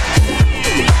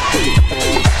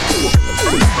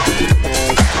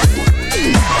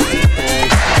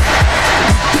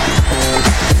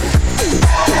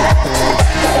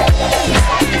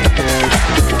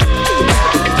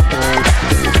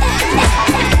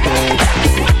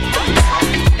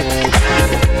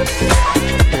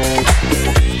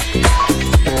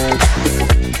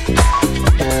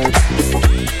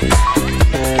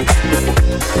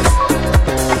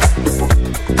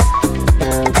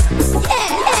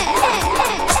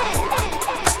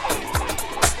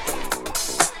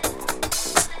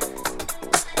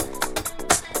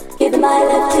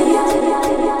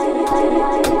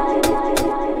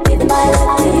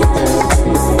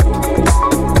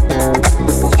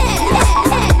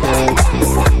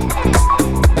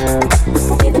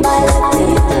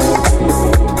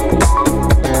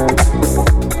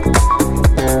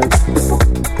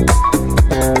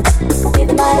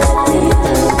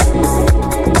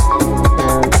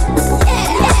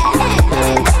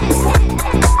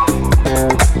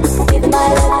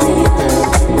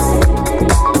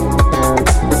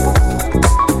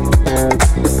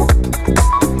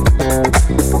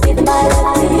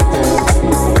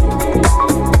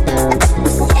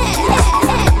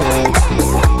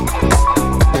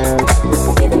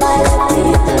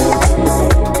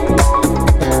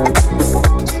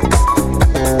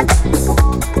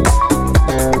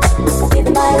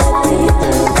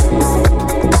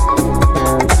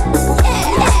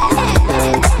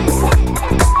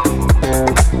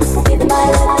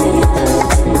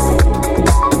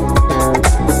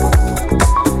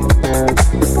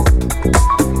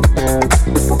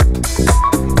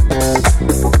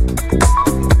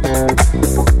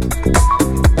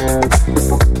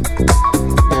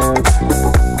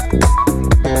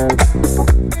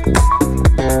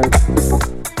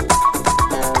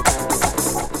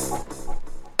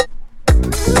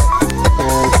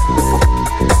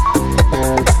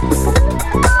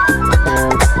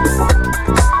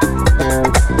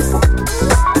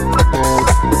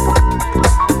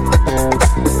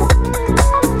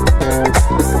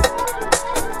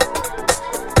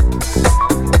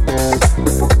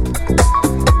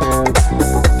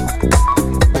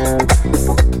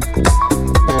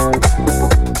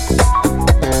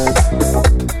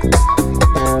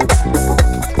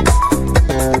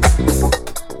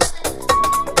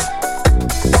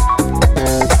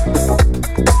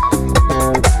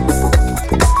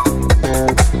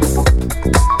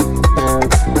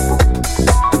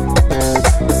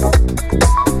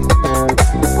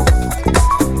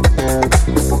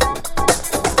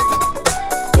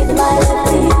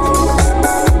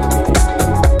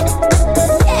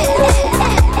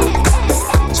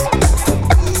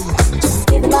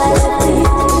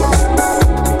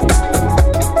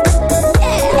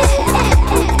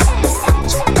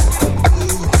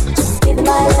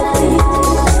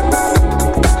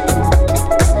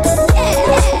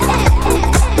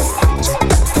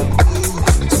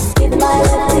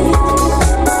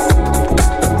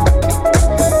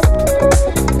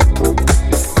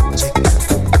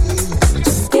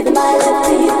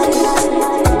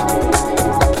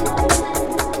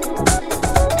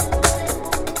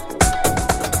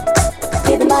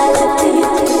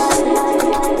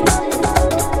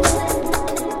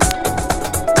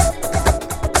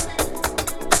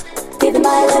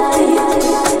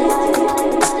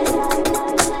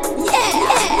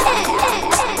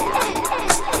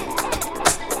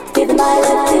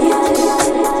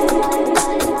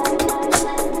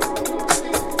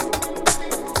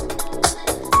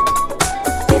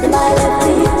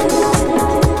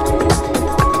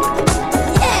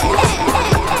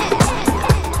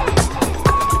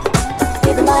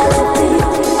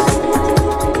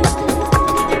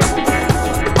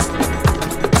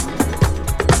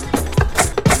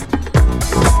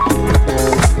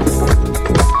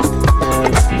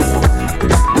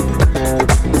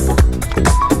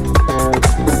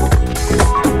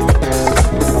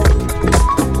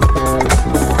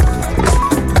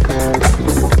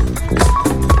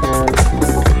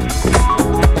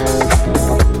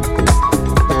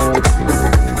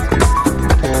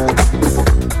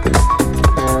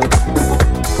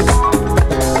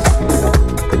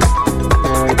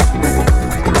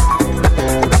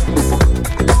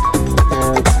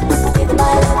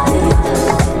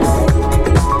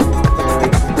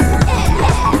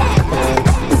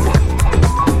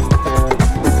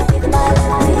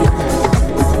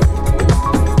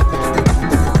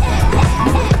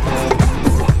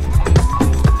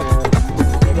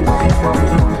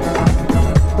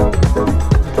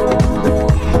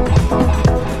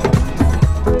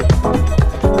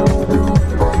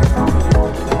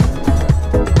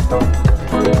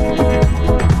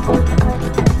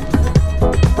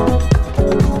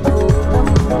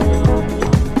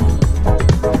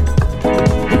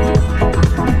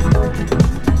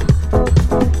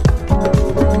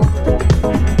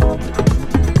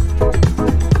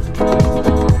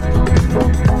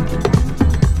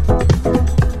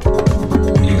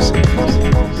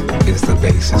 is the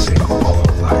basis of all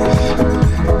life.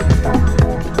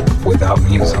 Without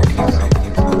music,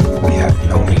 we have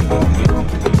no meaning,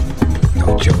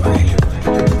 no joy,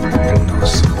 and no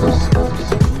soul.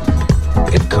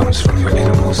 It comes from your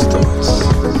innermost thoughts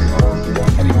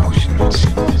and emotions.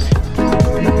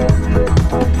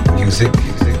 Music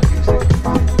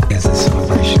is a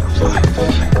celebration of life.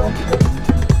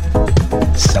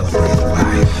 Celebrate life.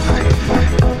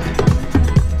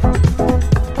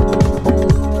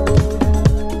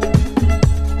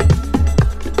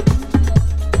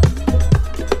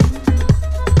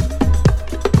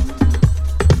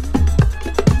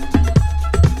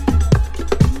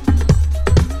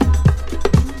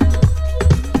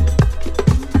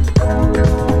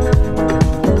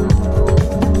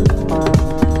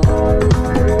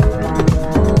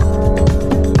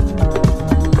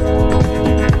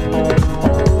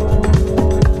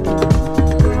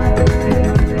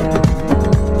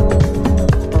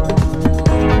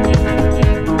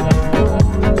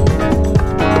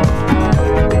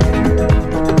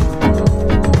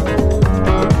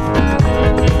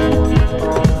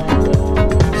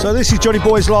 This is Johnny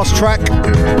Boy's last track on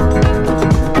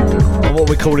what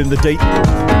we're calling The Deep.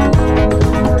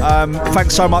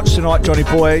 Thanks so much tonight, Johnny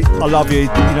Boy. I love you, you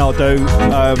know I do.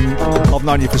 I've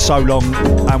known you for so long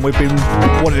and we've been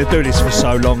wanting to do this for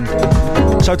so long.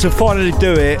 So to finally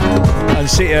do it and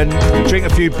sit and drink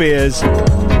a few beers,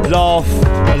 laugh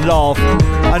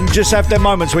and just have them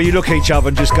moments where you look at each other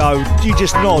and just go, you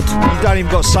just nod. You don't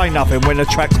even got to say nothing when the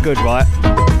track's good, right?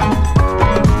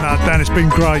 Dan, it's been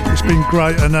great. It's been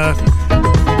great, and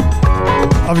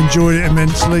I've enjoyed it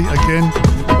immensely again.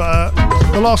 But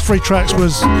the last 3 tracks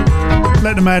was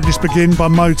 "Let the Madness Begin" by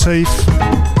Motif,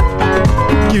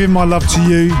 "Giving My Love to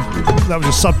You," that was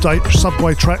a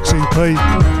Subway Tracks EP,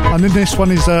 and then this one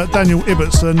is Daniel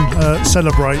Ibbotson,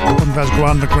 "Celebrate" on Vasco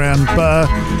Underground. But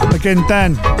again,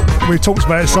 Dan, we talked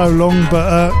about it so long,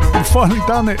 but we've finally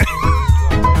done it.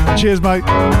 Cheers, mate.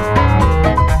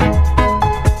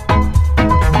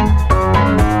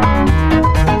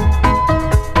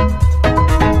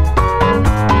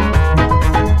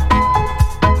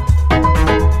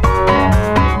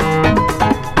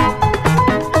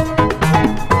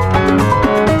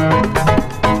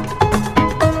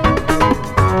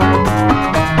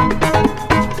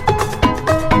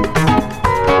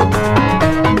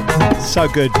 So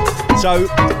good. So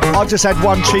I just had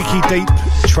one cheeky deep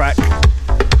track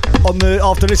on the.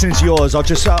 After listening to yours, I'll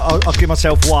give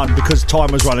myself one because time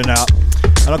was running out,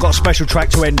 and I've got a special track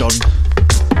to end on.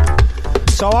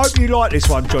 So I hope you like this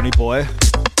one, Johnny Boy.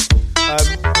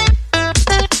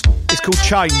 It's called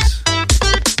Chains.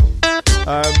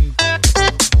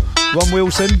 Ron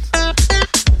Wilson,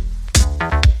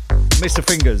 Mr.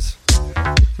 Fingers.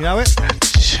 You know it?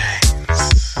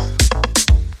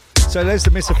 So there's the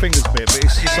Mr. Fingers bit, but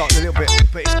it's just like a little bit,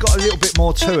 but it's got a little bit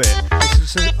more to it. It's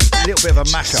just a little bit of a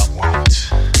mashup.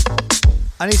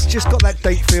 And it's just got that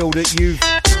deep feel that you've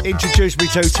introduced me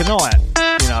to tonight,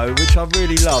 you know, which I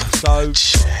really love. So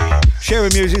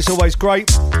sharing music's always great.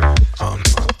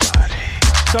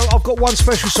 So I've got one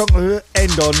special song to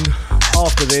end on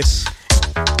after this,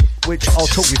 which I'll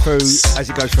talk you through as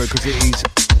it goes through because it is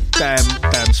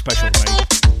damn special to me.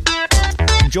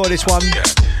 Enjoy this one.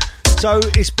 So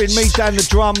it's been me, Dan the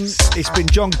Drum, it's been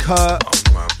John Kurt.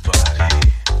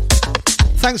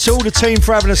 Thanks to all the team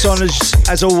for having us on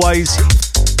as always.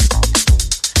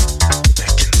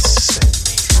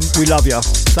 We love you.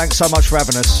 Thanks so much for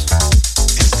having us.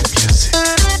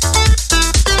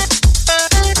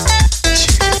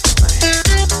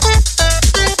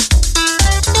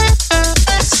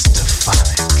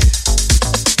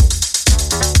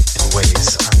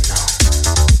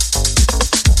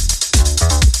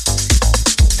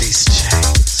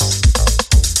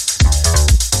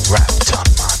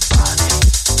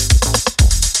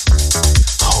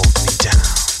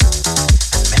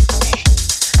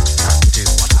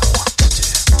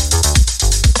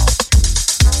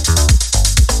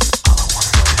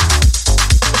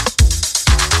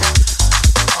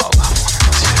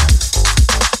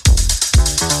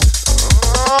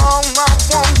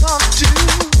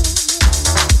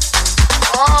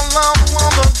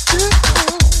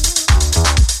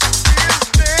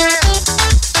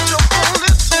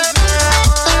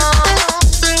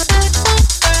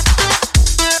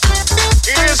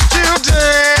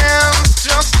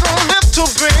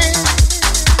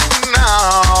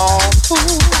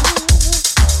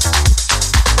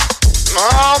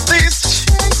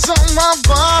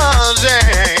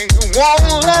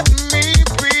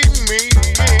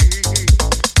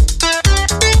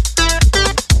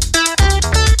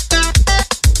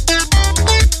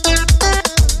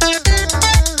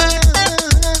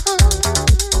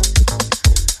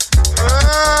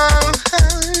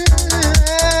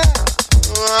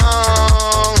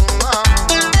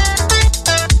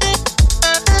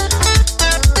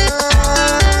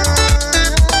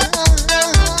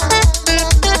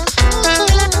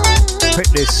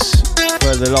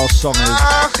 last song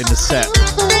in the set.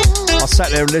 I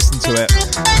sat there and listened to it.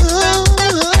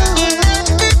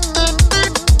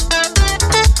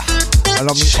 And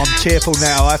I'm tearful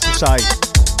now, I have to say.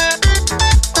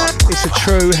 It's a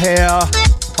true hair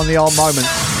on the arm moment.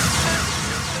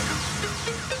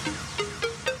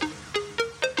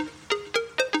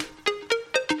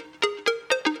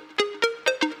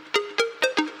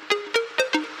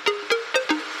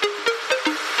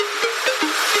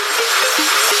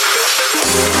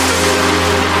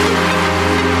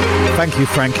 Thank you,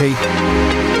 Frankie.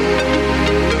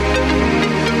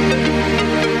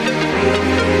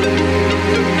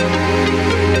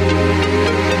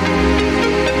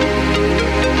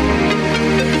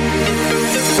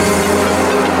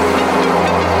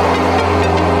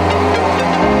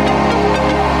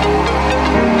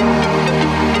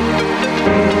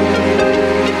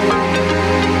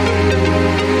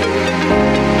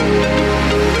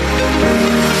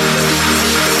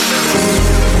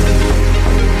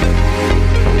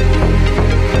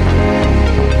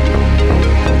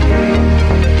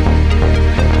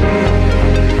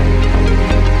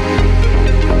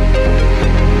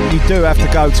 Do have to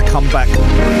go to come back.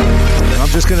 I'm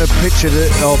just going to picture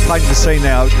or paint the scene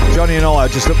now. Johnny and I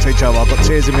just looked at each other. I've got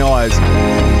tears in my eyes.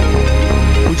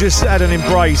 We just had an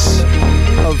embrace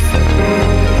of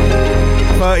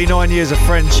 39 years of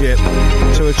friendship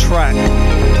to a track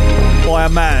by a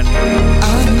man.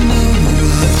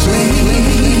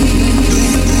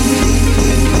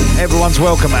 Everyone's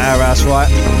welcome at our house, right?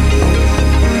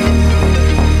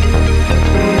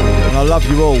 And I love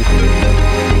you all.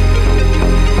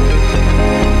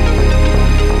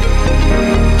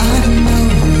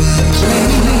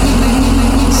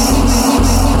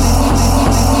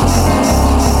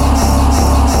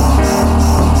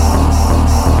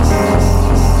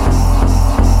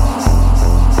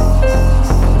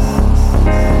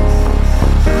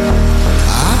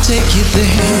 Take you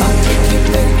there. I'll take you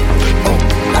there. Oh,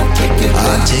 I'll take you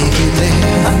there. I'll take you there.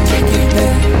 I'll take you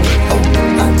there. Oh,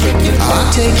 I'll take you there.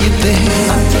 I'll take you there.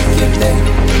 I'll take you there.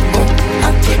 Oh,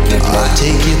 I'll take you there. I'll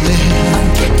take you there.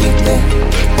 I'll take you there.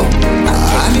 Oh,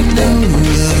 I know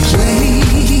the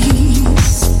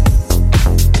place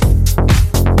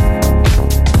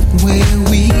where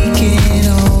we can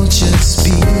all just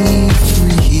be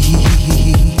free.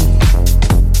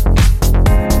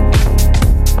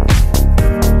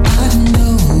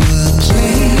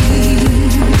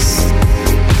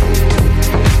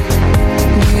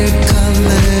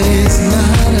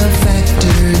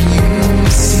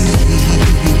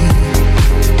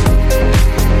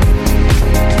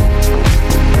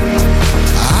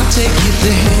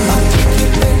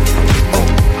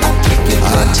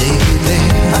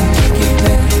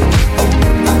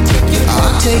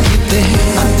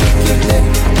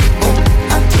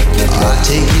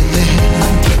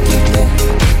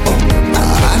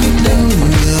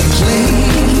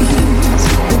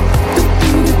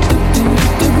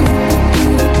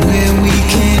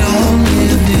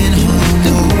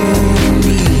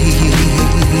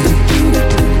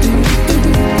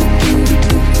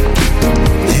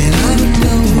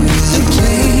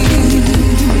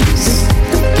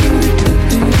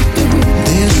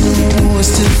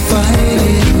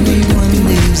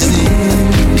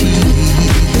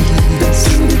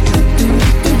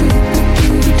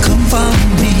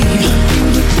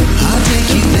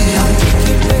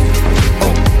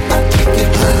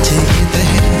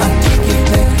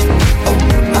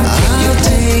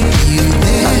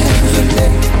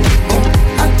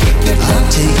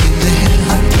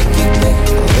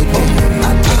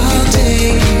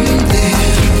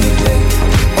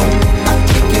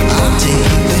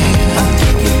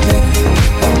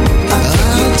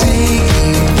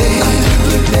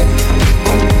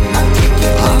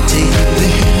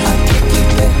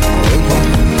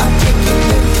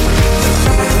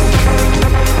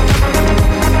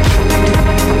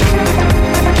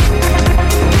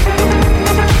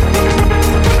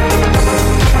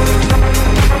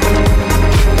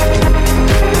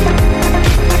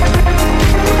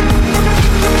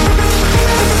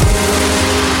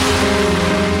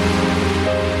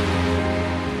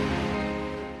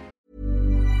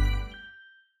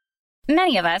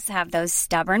 Many of us have those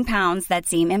stubborn pounds that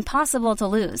seem impossible to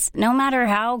lose, no matter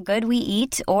how good we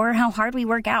eat or how hard we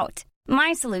work out.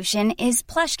 My solution is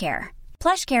PlushCare.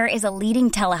 PlushCare is a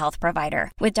leading telehealth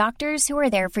provider with doctors who are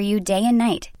there for you day and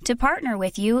night to partner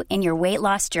with you in your weight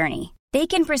loss journey. They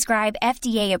can prescribe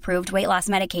FDA-approved weight loss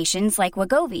medications like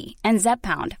Wegovy and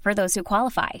Zepbound for those who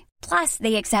qualify. Plus,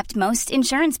 they accept most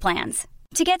insurance plans.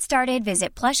 To get started,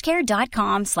 visit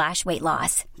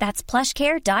plushcare.com/weightloss. That's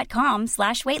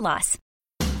plushcare.com/weightloss.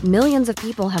 Millions of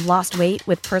people have lost weight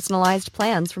with personalized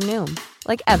plans from Noom.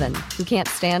 Like Evan, who can't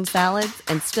stand salads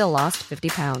and still lost 50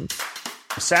 pounds.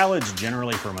 Salads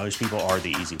generally for most people are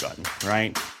the easy button,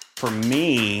 right? For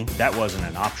me, that wasn't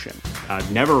an option. I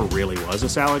never really was a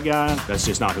salad guy. That's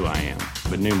just not who I am.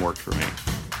 But Noom worked for me.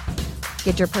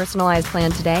 Get your personalized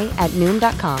plan today at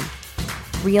Noom.com.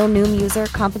 Real Noom user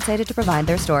compensated to provide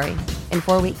their story. In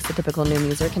 4 weeks, the typical Noom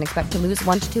user can expect to lose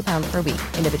 1 to 2 pounds per week.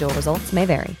 Individual results may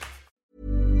vary.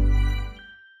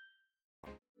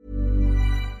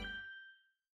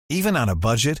 Even on a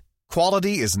budget,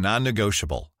 quality is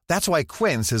non-negotiable. That's why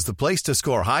Quince is the place to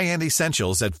score high-end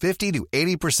essentials at 50 to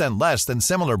 80% less than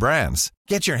similar brands.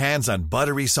 Get your hands on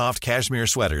buttery soft cashmere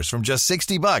sweaters from just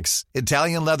 $60,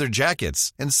 Italian leather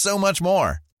jackets, and so much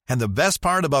more. And the best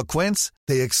part about Quince,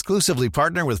 they exclusively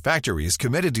partner with factories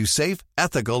committed to safe,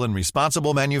 ethical, and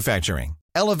responsible manufacturing.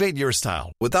 Elevate your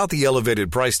style without the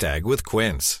elevated price tag with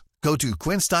Quince. Go to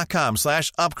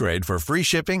quince.com/upgrade for free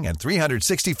shipping and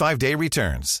 365-day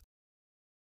returns.